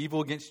speak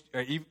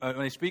when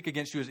they speak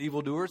against you as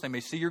evildoers, they may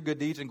see your good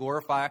deeds and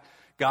glorify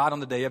God on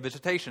the day of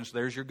visitation. So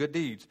there's your good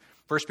deeds.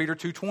 1 Peter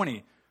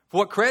 2:20. For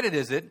what credit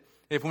is it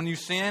if when you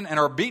sin and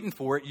are beaten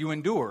for it, you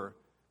endure?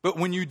 But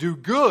when you do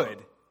good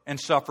and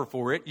suffer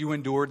for it, you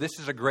endure. This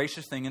is a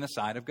gracious thing in the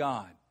sight of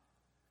God.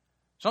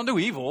 So don't do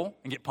evil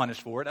and get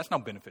punished for it. That's no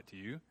benefit to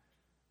you.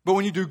 But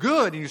when you do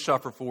good and you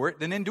suffer for it,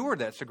 then endure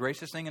that. It's a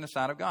gracious thing in the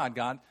sight of God.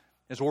 God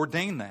has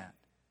ordained that.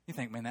 You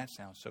think, man, that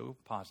sounds so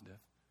positive.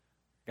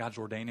 God's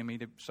ordaining me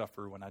to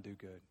suffer when I do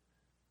good.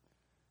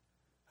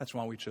 That's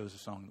why we chose the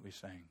song that we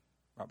sang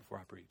right before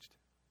I preached.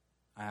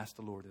 I asked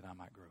the Lord that I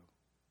might grow.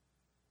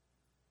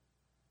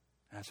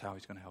 And that's how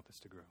He's going to help us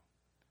to grow.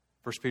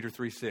 1 Peter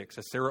 3:6.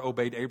 As Sarah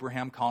obeyed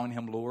Abraham, calling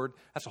him Lord.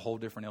 That's a whole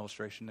different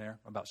illustration there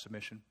about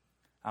submission.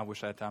 I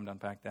wish I had time to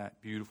unpack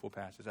that. Beautiful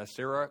passage. As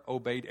Sarah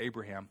obeyed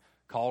Abraham,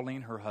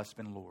 calling her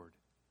husband Lord.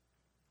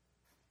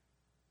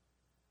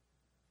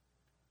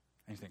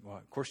 And you think, well,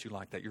 of course you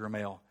like that. You're a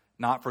male.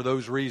 Not for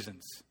those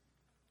reasons.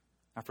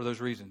 Not for those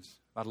reasons.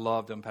 I'd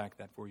love to unpack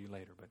that for you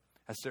later. But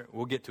as Sarah,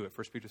 we'll get to it.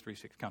 1 Peter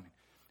 3:6 coming.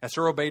 As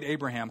Sarah obeyed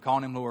Abraham,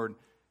 calling him Lord,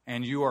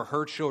 and you are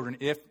her children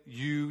if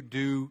you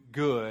do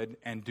good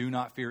and do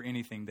not fear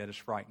anything that is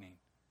frightening.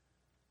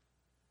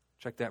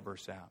 Check that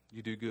verse out.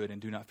 You do good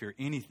and do not fear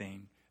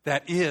anything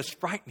that is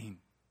frightening.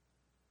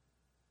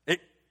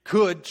 It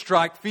could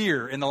strike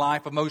fear in the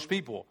life of most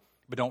people,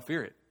 but don't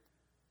fear it.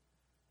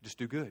 Just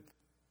do good.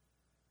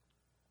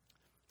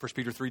 1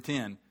 Peter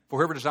 3:10, for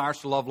whoever desires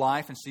to love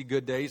life and see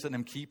good days, let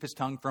him keep his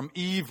tongue from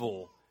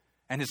evil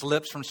and his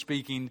lips from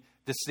speaking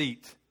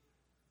deceit.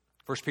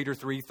 1 Peter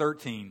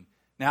 3:13,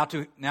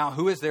 now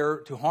who is there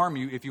to harm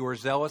you if you are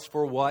zealous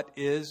for what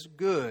is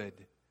good?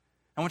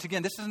 And once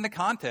again, this is in the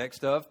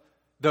context of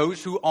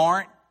those who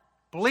aren't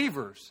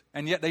believers,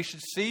 and yet they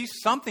should see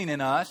something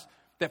in us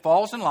that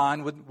falls in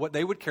line with what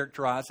they would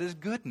characterize as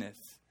goodness.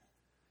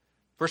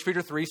 1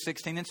 Peter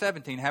 3:16 and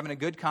 17, having a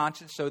good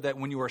conscience so that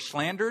when you are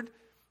slandered,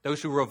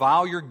 those who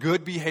revile your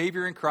good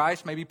behavior in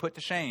Christ may be put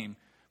to shame.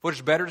 For it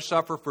is better to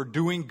suffer for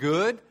doing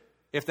good,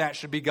 if that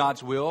should be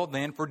God's will,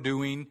 than for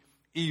doing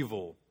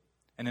evil.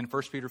 And in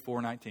 1 Peter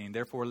 4:19,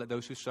 therefore let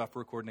those who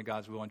suffer according to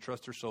God's will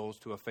entrust their souls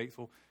to a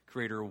faithful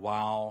Creator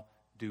while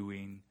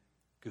doing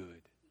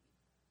good.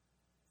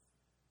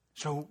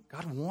 So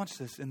God wants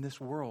us in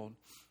this world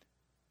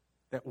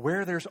that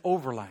where there's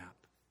overlap,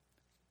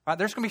 right,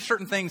 there's going to be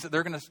certain things that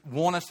they're going to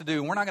want us to do,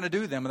 and we're not going to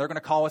do them, and they're going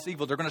to call us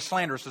evil. They're going to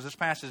slander us, as this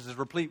passage is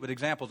replete with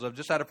examples of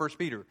just out of 1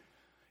 Peter.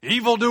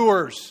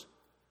 Evildoers,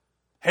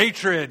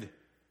 hatred,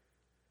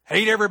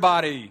 hate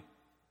everybody.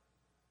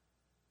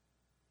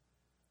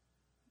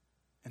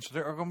 And so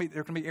there are going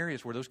to be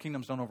areas where those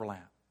kingdoms don't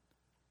overlap,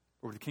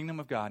 where the kingdom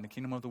of God and the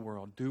kingdom of the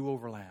world do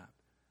overlap.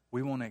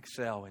 We want to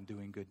excel in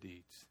doing good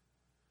deeds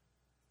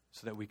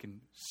so that we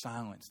can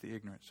silence the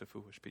ignorance of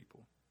foolish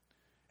people.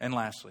 And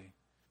lastly,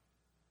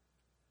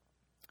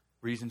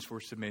 reasons for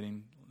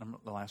submitting,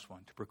 the last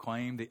one, to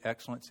proclaim the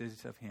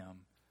excellencies of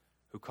Him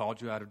who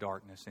called you out of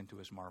darkness into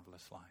His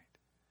marvelous light.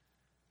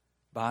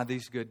 By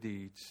these good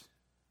deeds,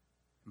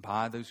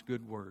 by those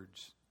good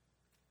words,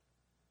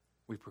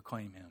 we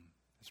proclaim Him.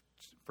 That's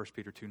 1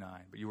 Peter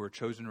 2:9. But you are a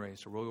chosen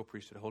race, a royal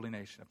priesthood, a holy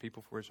nation, a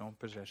people for His own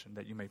possession,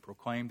 that you may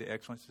proclaim the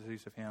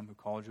excellencies of Him who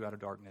called you out of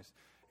darkness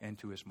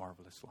into His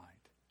marvelous light.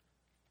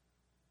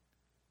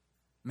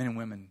 Men and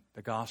women,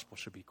 the gospel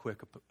should be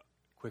quick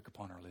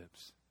upon our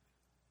lips,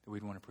 that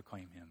we'd want to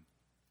proclaim Him.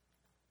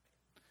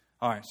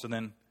 All right, so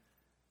then,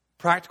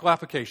 practical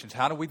applications.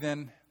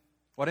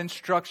 What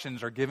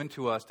instructions are given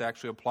to us to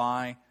actually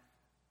apply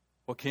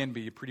what can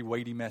be a pretty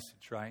weighty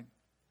message, right? And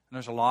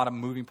there's a lot of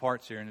moving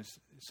parts here, and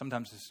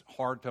sometimes it's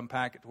hard to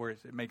unpack it to where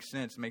it makes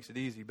sense, it makes it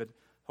easy, but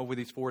hopefully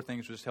these four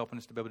things are just helping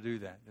us to be able to do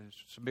that.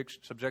 There's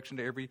subjection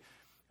to every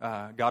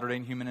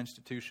God-ordained human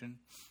institution.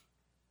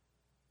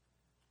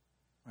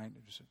 Right?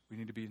 We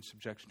need to be in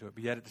subjection to it.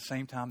 But yet at the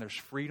same time, there's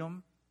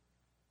freedom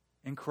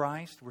in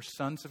Christ. We're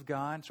sons of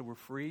God, so we're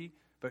free.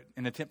 But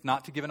in an attempt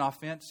not to give an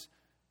offense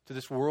to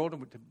this world,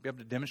 and to be able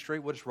to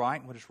demonstrate what is right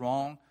and what is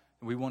wrong,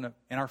 and we want to,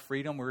 in our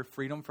freedom, we're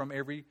freedom from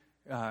every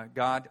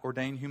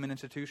God-ordained human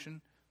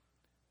institution.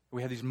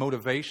 We have these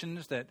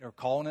motivations that are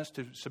calling us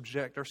to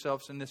subject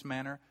ourselves in this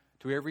manner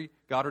to every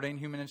God-ordained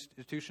human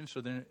institution.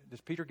 So then,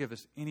 does Peter give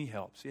us any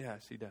helps?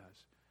 Yes, he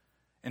does.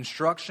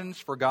 Instructions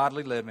for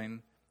godly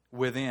living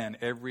within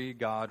every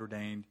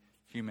God-ordained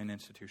human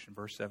institution.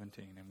 Verse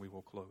 17, and we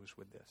will close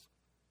with this.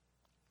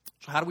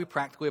 So how do we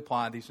practically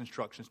apply these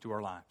instructions to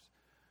our lives?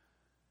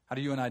 How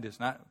do you and I do this?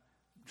 I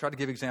tried to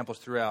give examples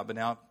throughout, but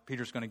now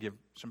Peter's going to give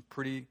some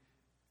pretty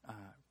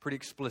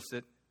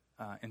explicit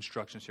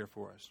instructions here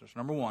for us. So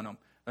number one,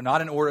 they're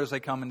not in order as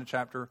they come into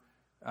chapter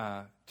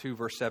 2,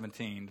 verse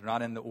 17. They're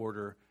not in the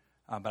order,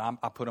 but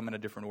I put them in a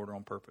different order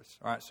on purpose.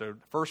 All right, so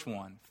the first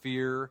one,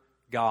 fear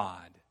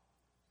God.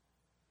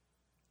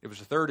 It was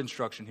the third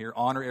instruction here,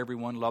 honor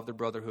everyone, love the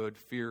brotherhood,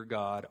 fear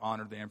God,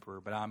 honor the emperor.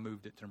 But I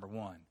moved it to number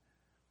one.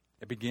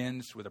 It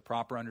begins with a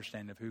proper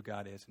understanding of who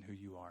God is and who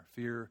you are.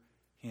 Fear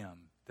Him.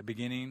 The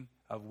beginning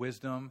of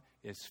wisdom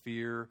is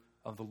fear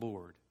of the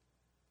Lord.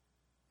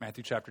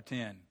 Matthew chapter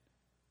 10.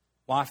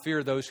 Why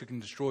fear those who can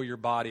destroy your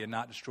body and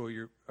not destroy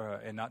your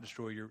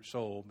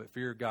soul, but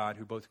fear God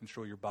who both can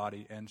destroy your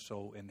body and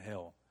soul in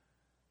hell.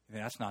 And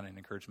that's not an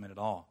encouragement at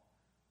all.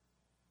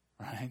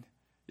 Right?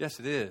 Yes,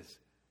 it is.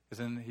 Because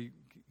then he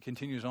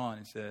continues on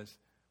and says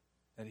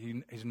that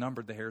he's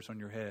numbered the hairs on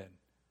your head.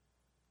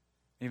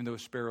 Even though 2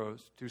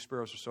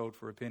 sparrows are sold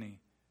for a penny,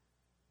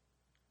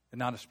 and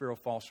not a sparrow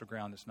falls to the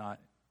ground that's not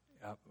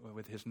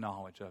with His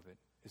knowledge of it.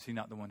 Is He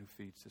not the one who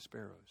feeds the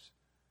sparrows?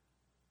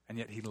 And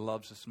yet He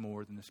loves us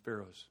more than the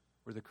sparrows.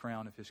 We're the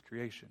crown of His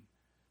creation.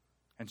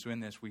 And so in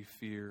this we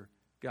fear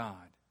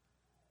God.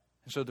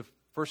 And so the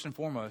first and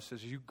foremost,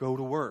 as you go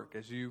to work,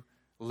 as you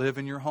live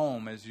in your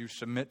home, as you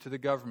submit to the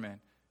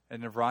government,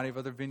 and a variety of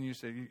other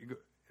venues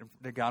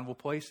that God will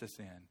place us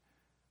in,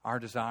 our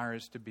desire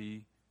is to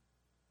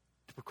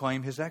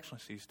proclaim His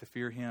excellencies, to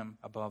fear Him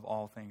above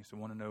all things, to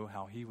want to know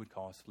how He would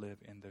call us to live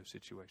in those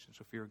situations.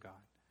 So fear God.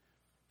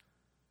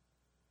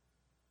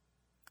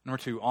 Number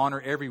two,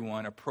 honor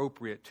everyone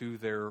appropriate to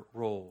their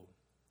role.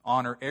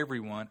 honor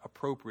everyone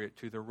appropriate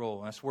to their role.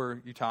 And that's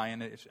where you tie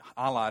in. It's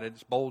highlighted,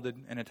 it's bolded,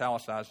 and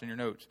italicized in your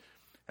notes.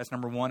 That's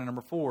number 1 and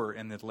number 4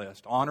 in the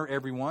list. Honor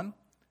everyone.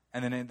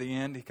 And then at the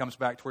end, he comes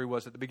back to where he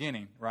was at the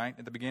beginning, right?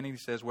 At the beginning, he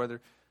says,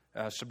 whether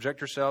subject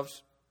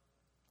yourselves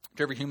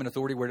to every human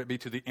authority, whether it be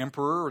to the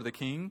emperor or the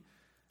king,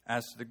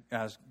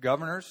 as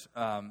governors,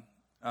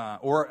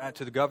 or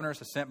to the governors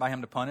sent by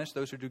him to punish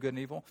those who do good and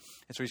evil.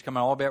 And so he's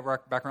coming all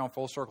back around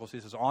full circle. So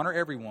he says, honor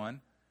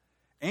everyone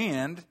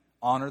and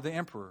honor the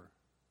emperor.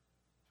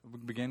 We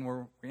begin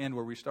where we end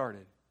where we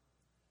started.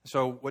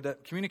 So what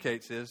that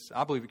communicates is,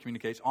 I believe it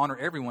communicates, honor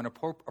everyone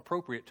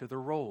appropriate to their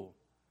role.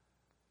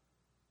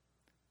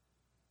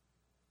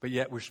 But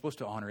yet we're supposed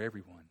to honor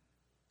everyone.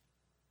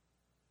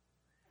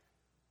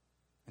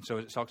 And so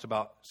it talks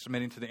about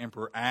submitting to the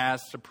emperor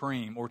as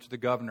supreme, or to the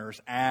governors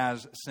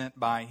as sent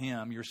by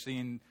him. You're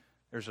seeing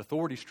there's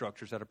authority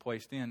structures that are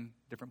placed in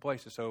different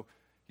places. So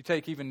you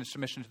take even the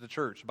submission to the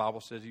church. The Bible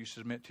says you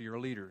submit to your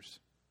leaders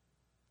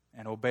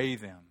and obey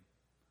them.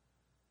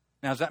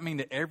 Now, does that mean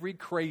that every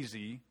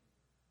crazy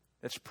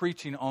that's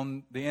preaching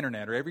on the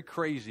internet, or every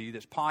crazy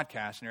that's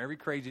podcasting, or every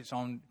crazy that's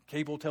on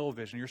cable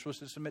television, you're supposed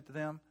to submit to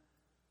them?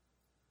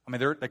 I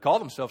mean, they call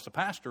themselves a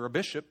pastor, a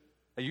bishop.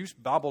 They use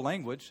Bible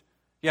language.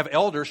 You have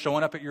elders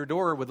showing up at your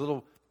door with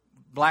little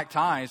black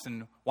ties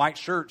and white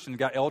shirts, and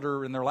got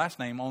elder in their last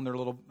name on their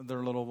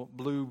little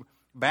blue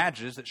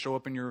badges that show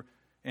up in your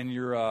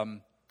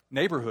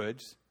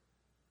neighborhoods.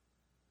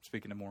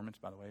 Speaking of Mormons,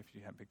 by the way, if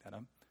you haven't picked that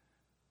up.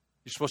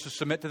 You're supposed to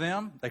submit to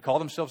them. They call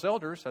themselves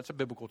elders. That's a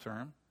biblical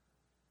term.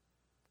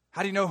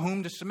 How do you know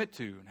whom to submit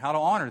to and how to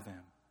honor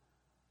them?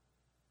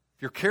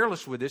 If you're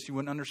careless with this, you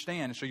wouldn't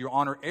understand. And so you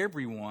honor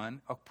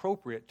everyone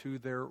appropriate to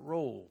their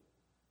role.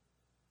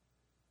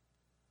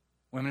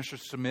 Women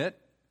should submit.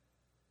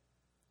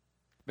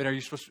 But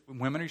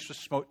women are you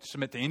supposed to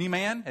submit to any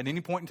man at any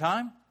point in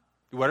time?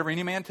 Do whatever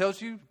any man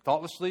tells you,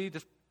 thoughtlessly,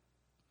 just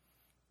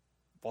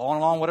following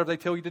along whatever they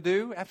tell you to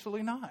do?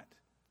 Absolutely not.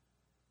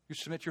 You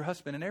submit to your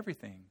husband in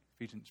everything,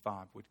 Ephesians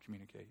 5 would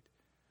communicate.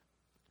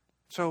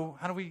 So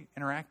how do we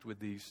interact with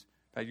these?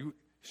 You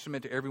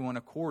submit to everyone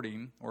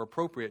according or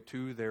appropriate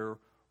to their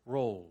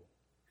role.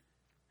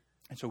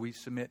 And so we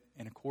submit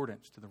in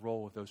accordance to the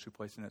role of those who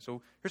place in it.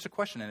 So here's a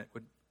question that it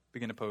would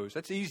begin to pose.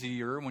 That's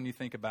easier when you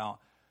think about,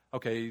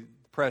 okay,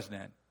 the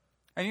president.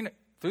 And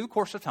through the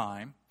course of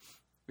time,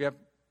 we have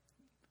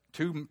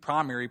two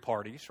primary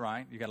parties,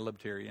 right? You got a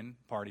Libertarian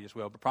Party as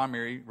well, but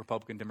primary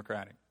Republican,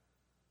 Democratic.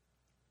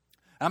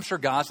 I'm sure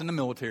guys in the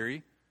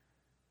military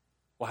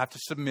will have to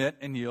submit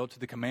and yield to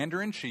the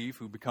commander-in-chief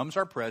who becomes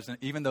our president,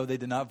 even though they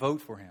did not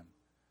vote for him.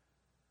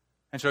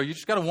 And so you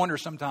just got to wonder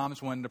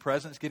sometimes when the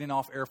president's getting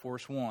off Air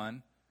Force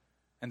One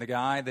and the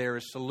guy there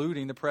is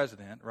saluting the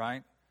president,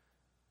 right?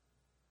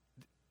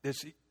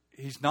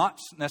 He's not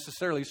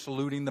necessarily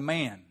saluting the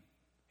man.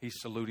 He's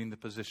saluting the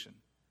position.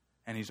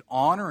 And he's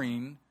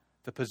honoring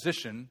the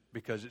position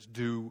because it's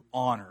due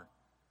honor.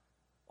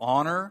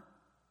 Honor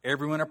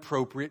everyone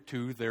appropriate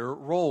to their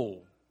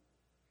role.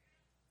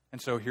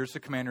 And so here's the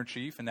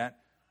commander-in-chief, and that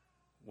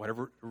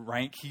whatever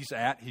rank he's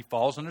at, he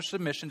falls under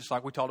submission, just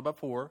like we talked about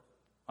before,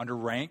 under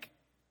rank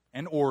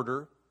and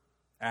order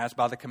as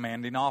by the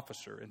commanding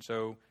officer. And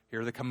so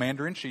here the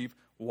commander-in-chief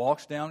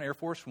walks down Air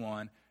Force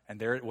One, and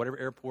there at whatever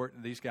airport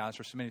these guys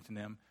are submitting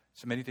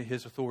to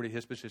his authority,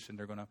 his position,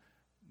 they're going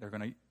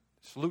to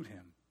salute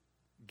him,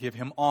 give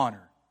him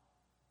honor.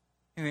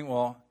 You think,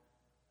 well,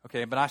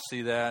 okay, but I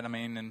see that. I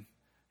mean, and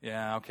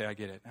yeah, okay, I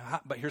get it.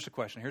 But here's the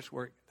question. Here's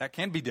where that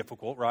can be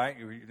difficult, right?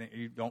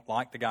 You don't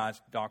like the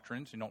guy's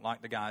doctrines. You don't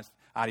like the guy's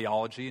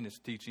ideology and his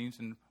teachings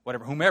and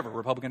whatever, whomever,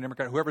 Republican,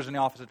 Democrat, whoever's in the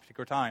office at a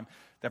particular time,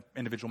 that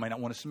individual may not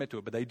want to submit to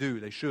it, but they do.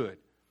 They should,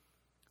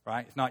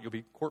 right? If not, you'll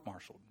be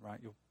court-martialed, right?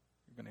 You're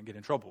going to get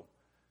in trouble.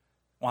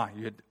 Why?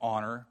 You had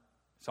honor.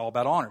 It's all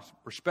about honor,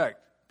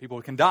 respect.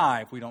 People can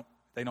die if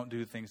they don't do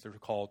the things they're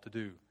called to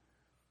do.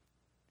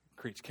 It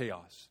creates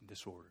chaos and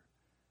disorder.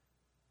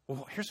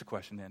 Well, here's the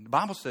question then. The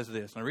Bible says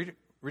this, and I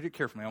read it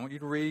carefully. I want you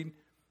to read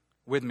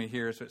with me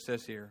here, so it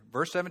says here.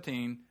 Verse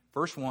 17,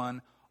 verse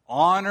 1,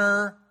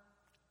 honor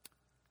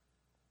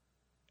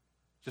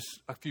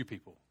just a few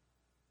people.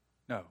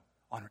 No,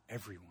 honor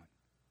everyone.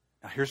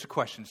 Now here's the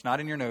question. It's not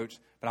in your notes,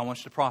 but I want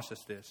you to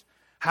process this.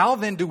 How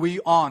then do we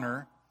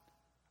honor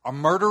a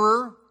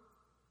murderer,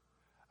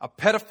 a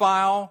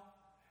pedophile,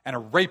 and a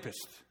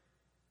rapist?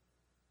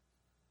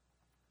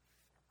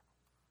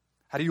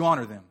 How do you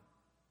honor them?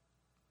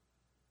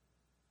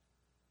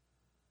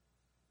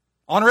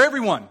 Honor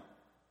everyone.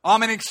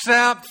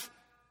 Except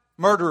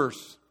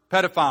murderers,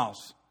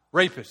 pedophiles,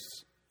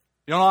 rapists.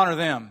 You don't honor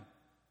them.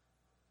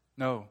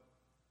 No.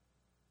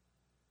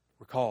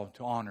 We're called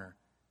to honor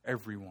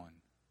everyone.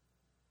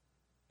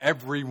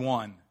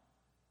 Everyone.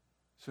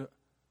 So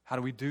how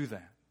do we do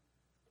that?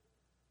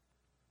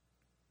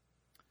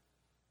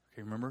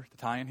 Okay, remember the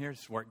tie-in here?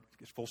 This is where it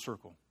gets full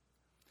circle.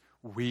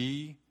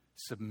 We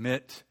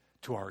submit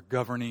to our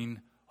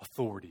governing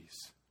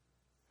authorities.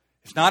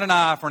 It's not an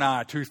eye for an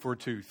eye, a tooth for a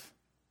tooth.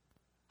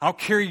 I don't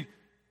care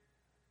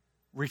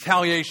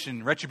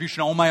retaliation,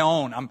 retribution on my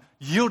own. I'm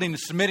yielding and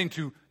submitting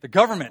to the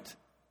government.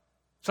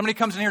 Somebody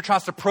comes in here and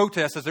tries to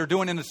protest, as they're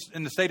doing in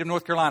the state of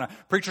North Carolina.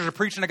 Preachers are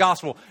preaching the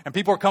gospel, and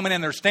people are coming in,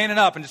 they're standing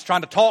up and just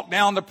trying to talk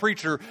down the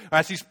preacher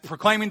as he's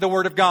proclaiming the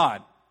word of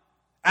God.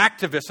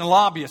 Activists and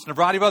lobbyists and a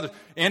variety of others,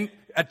 and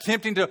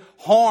attempting to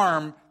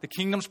harm the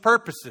kingdom's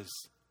purposes.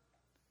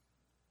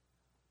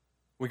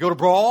 We go to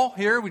brawl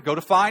here, we go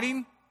to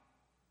fighting.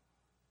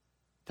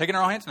 Taking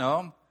our own hands?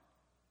 No.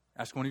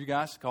 Ask one of you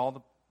guys to call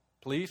the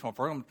police. Well,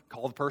 first I'm going to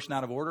call the person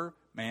out of order.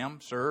 Ma'am,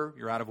 sir,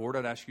 you're out of order.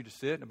 I'd ask you to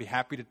sit. I'd be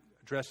happy to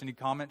address any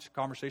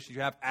conversations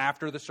you have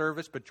after the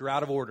service, but you're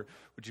out of order.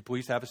 Would you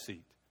please have a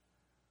seat?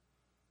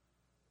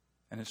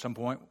 And at some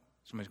point,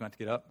 somebody's going to have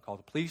to get up and call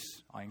the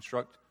police. I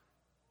instruct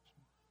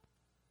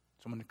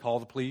someone to call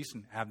the police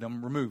and have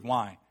them removed.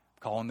 Why?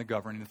 Calling the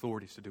governing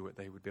authorities to do what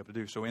they would be able to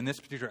do. So in this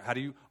particular, how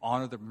do you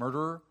honor the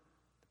murderer,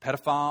 the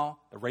pedophile,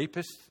 the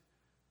rapist?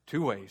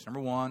 2 ways.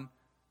 Number one,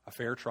 a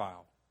fair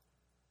trial.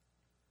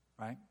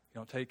 Right? You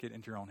don't take it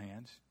into your own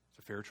hands. It's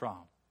a fair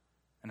trial.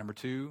 And number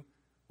two,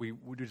 we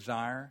would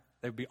desire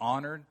they would be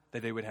honored,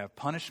 that they would have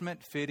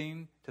punishment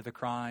fitting to the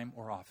crime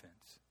or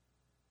offense.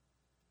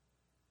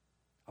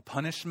 A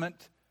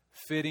punishment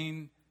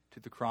fitting to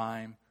the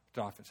crime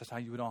or offense. That's how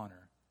you would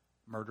honor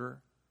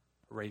murderer,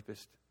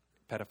 rapist,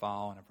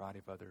 pedophile, and a variety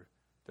of other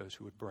those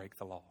who would break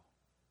the law.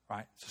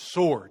 Right? It's a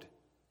sword,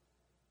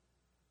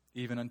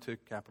 even unto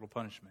capital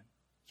punishment.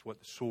 It's what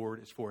the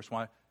sword is for. It's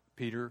why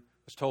Peter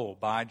was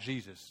told by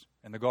Jesus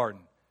in the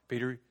garden,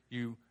 Peter,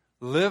 you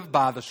live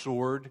by the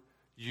sword,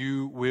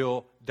 you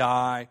will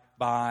die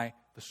by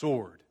the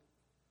sword.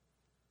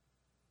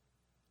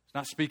 It's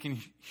not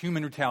speaking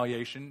human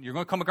retaliation. You're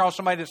going to come across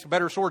somebody that's a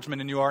better swordsman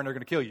than you are, and they're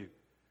going to kill you.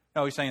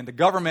 No, he's saying the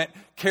government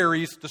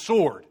carries the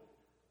sword.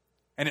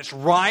 And it's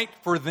right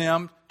for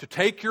them to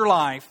take your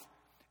life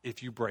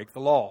if you break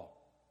the law.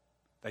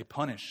 They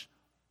punish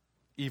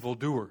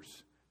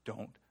evildoers.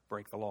 Don't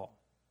break the law.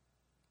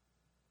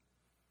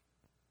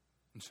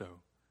 And so,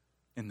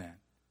 in that,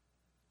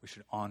 we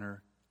should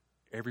honor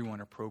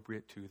everyone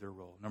appropriate to their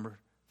role. Number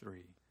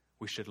 3,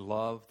 we should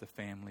love the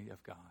family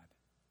of God.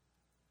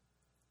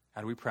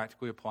 How do we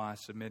practically apply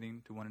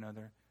submitting to one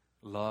another?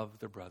 Love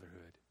the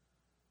brotherhood.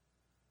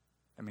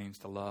 That means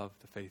to love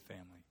the faith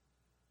family.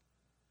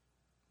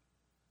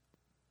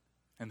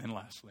 And then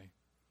lastly,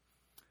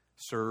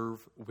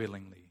 serve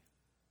willingly.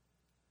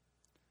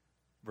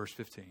 Verse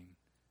 15.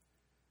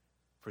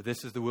 For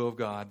this is the will of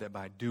God, that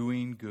by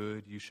doing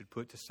good you should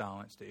put to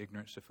silence the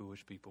ignorance of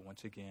foolish people.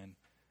 Once again,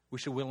 we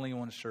should willingly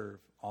want to serve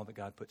all that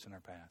God puts in our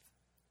path.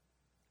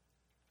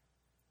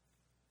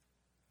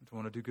 We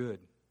want to do good.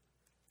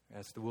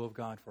 That's the will of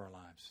God for our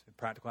lives. In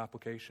practical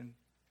application,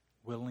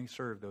 willingly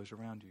serve those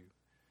around you.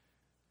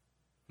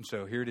 And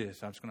so here it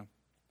is. I'm just going to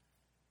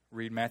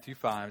read Matthew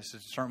 5. This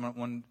is Sermon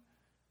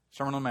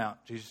on the Mount.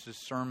 Jesus'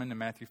 sermon in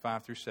Matthew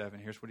 5 through 7.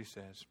 Here's what he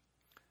says.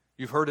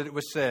 You've heard it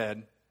was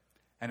said,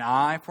 an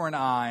eye for an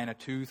eye and a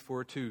tooth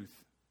for a tooth.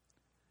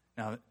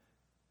 Now,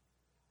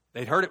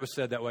 they'd heard it was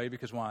said that way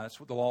because why? That's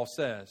what the law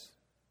says.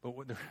 But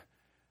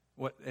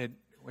what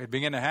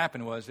began to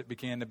happen was it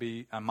began to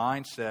be a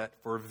mindset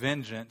for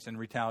vengeance and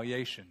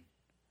retaliation.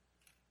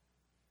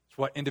 It's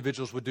what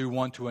individuals would do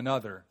one to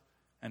another.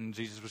 And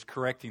Jesus was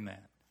correcting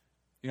that.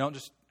 You don't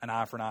just an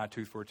eye for an eye, a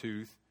tooth for a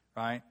tooth,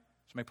 right?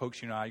 Somebody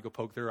pokes you in the eye, you go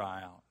poke their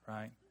eye out,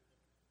 right?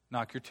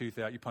 Knock your tooth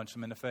out, you punch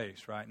them in the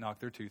face, right? Knock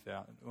their tooth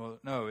out. Well,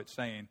 no, it's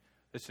saying,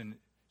 listen,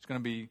 it's going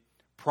to be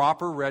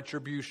proper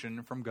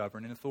retribution from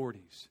governing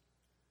authorities.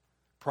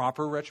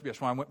 Proper retribution.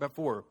 That's why I went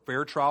before.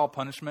 Fair trial,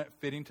 punishment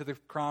fitting to the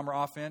crime or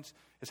offense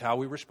is how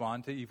we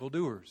respond to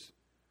evildoers.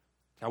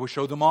 It's how we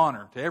show them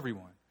honor to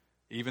everyone,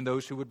 even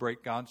those who would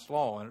break God's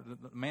law,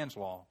 man's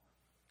law.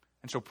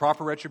 And so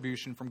proper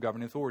retribution from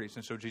governing authorities.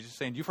 And so Jesus is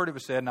saying, you've heard it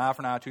was said, an eye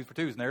for an eye, tooth for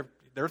tooth. And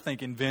they're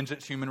thinking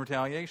vengeance, human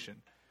retaliation.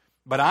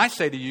 But I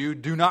say to you,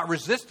 do not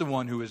resist the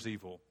one who is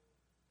evil.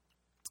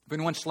 If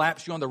anyone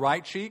slaps you on the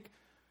right cheek,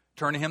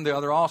 turn to him the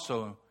other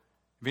also.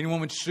 If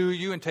anyone would sue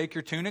you and take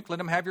your tunic, let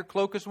him have your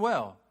cloak as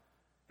well.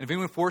 And if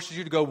anyone forces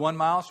you to go 1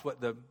 mile, it's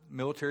what the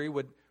military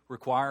would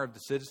require of the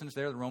citizens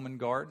there, the Roman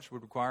guards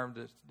would require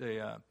of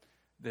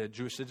the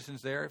Jewish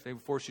citizens there. If they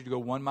would force you to go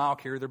 1 mile,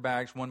 carry their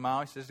bags 1 mile,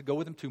 he says to go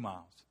with them 2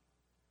 miles.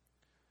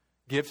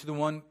 Give to the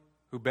one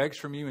who begs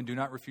from you and do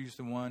not refuse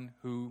the one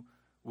who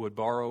would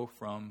borrow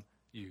from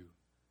you.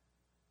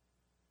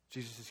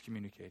 Jesus is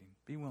communicating.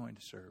 Be willing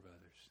to serve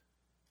others.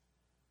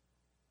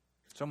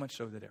 So much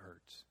so that it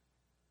hurts.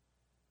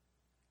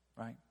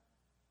 Right?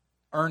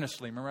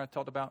 Earnestly. Remember I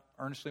talked about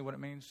earnestly what it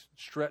means?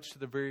 Stretch to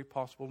the very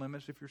possible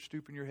limits. If you're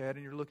stooping your head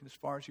and you're looking as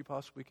far as you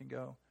possibly can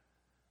go,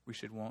 we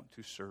should want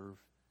to serve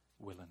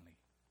willingly.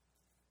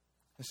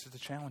 This is the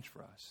challenge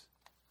for us.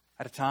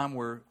 At a time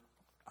where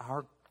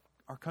our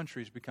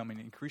country is becoming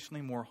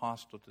increasingly more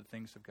hostile to the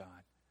things of God.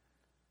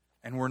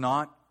 And we're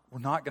not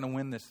going to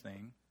win this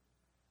thing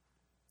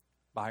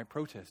by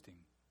protesting,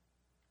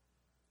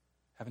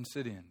 having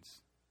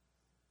sit-ins.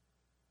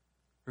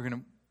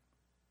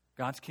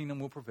 God's kingdom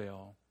will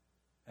prevail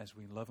as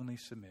we lovingly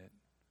submit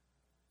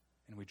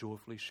and we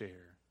joyfully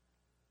share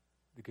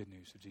the good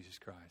news of Jesus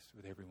Christ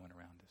with everyone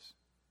around us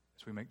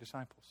as we make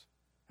disciples.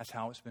 That's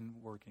how it's been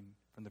working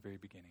from the very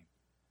beginning.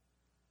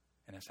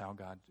 And that's how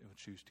God will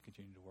choose to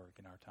continue to work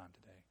in our time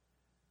today.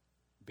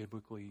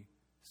 Biblically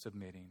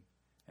submitting,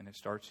 and it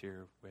starts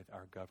here with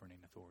our governing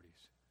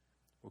authorities.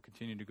 We'll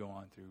continue to go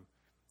on through,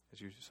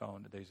 as you saw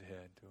in the days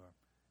ahead, to our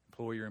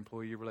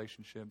employer-employee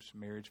relationships,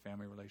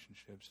 marriage-family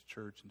relationships,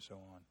 church, and so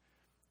on.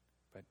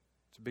 But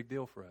it's a big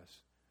deal for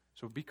us.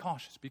 So be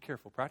cautious, be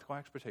careful.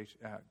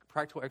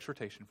 Practical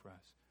exhortation for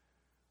us.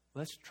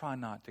 Let's try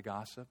not to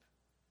gossip,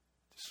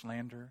 to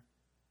slander,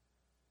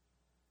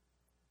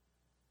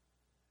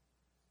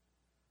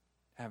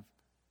 have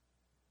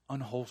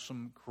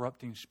unwholesome,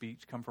 corrupting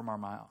speech come from our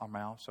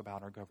mouths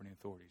about our governing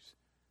authorities.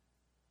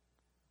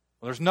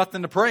 Well, there's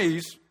nothing to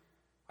praise.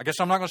 I guess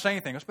I'm not going to say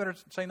anything. It's better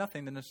to say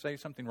nothing than to say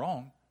something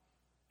wrong,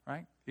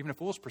 right? Even a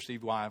fool's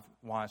perceived wise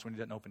when he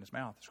doesn't open his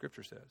mouth, the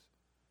Scripture says.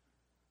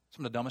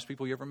 Some of the dumbest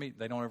people you ever meet,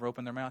 they don't ever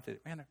open their mouth.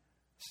 Man,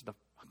 this is the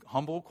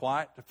humble,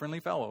 quiet, friendly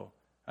fellow.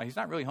 He's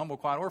not really humble,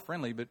 quiet, or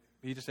friendly, but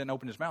he just didn't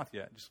open his mouth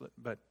yet.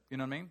 But you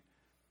know what I mean?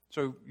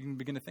 So you can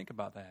begin to think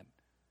about that.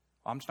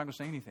 I'm just not going to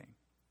say anything.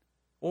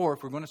 Or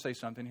if we're going to say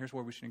something, here's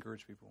where we should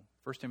encourage people.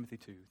 1 Timothy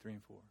 2, 3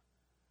 and 4.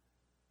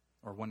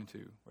 Or 1 and 2,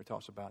 where it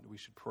talks about we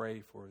should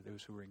pray for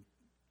those who are in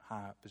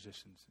high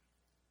positions,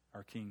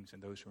 our kings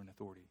and those who are in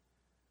authority.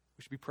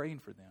 We should be praying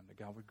for them, that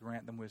God would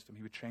grant them wisdom.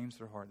 He would change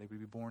their heart. They would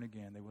be born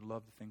again. They would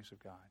love the things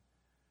of God.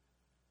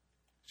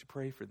 We should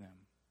pray for them.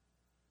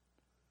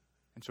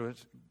 And so it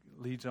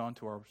leads on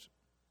to our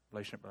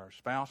relationship with our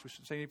spouse. We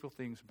should say evil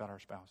things about our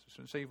spouses. We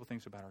shouldn't say evil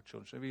things about our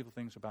children. We should say evil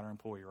things about our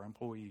employer, our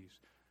employees.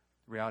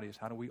 The reality is,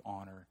 how do we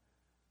honor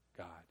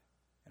God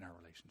in our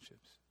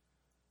relationships?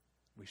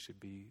 We should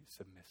be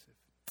submissive.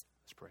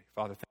 Let's pray.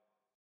 Father,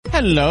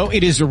 Hello,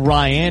 it is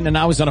Ryan, and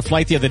I was on a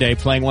flight the other day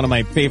playing one of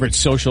my favorite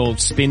social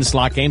spin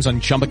slot games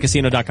on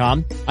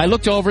ChumbaCasino.com. I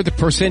looked over the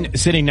person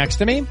sitting next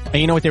to me, and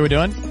you know what they were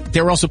doing?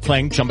 They were also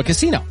playing Chumba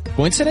Casino.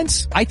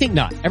 Coincidence? I think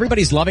not.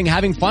 Everybody's loving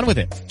having fun with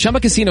it. Chumba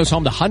Casino is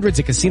home to hundreds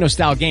of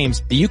casino-style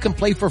games that you can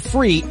play for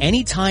free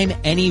anytime,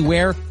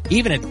 anywhere,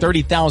 even at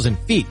 30,000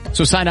 feet.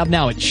 So sign up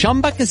now at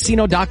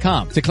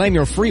ChumbaCasino.com to claim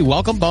your free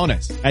welcome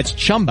bonus. That's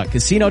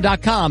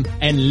ChumbaCasino.com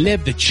and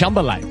live the Chumba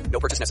life. No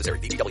purchase necessary.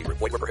 VGW Group.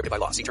 Void where prohibited by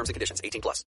law. See terms and conditions. 18+.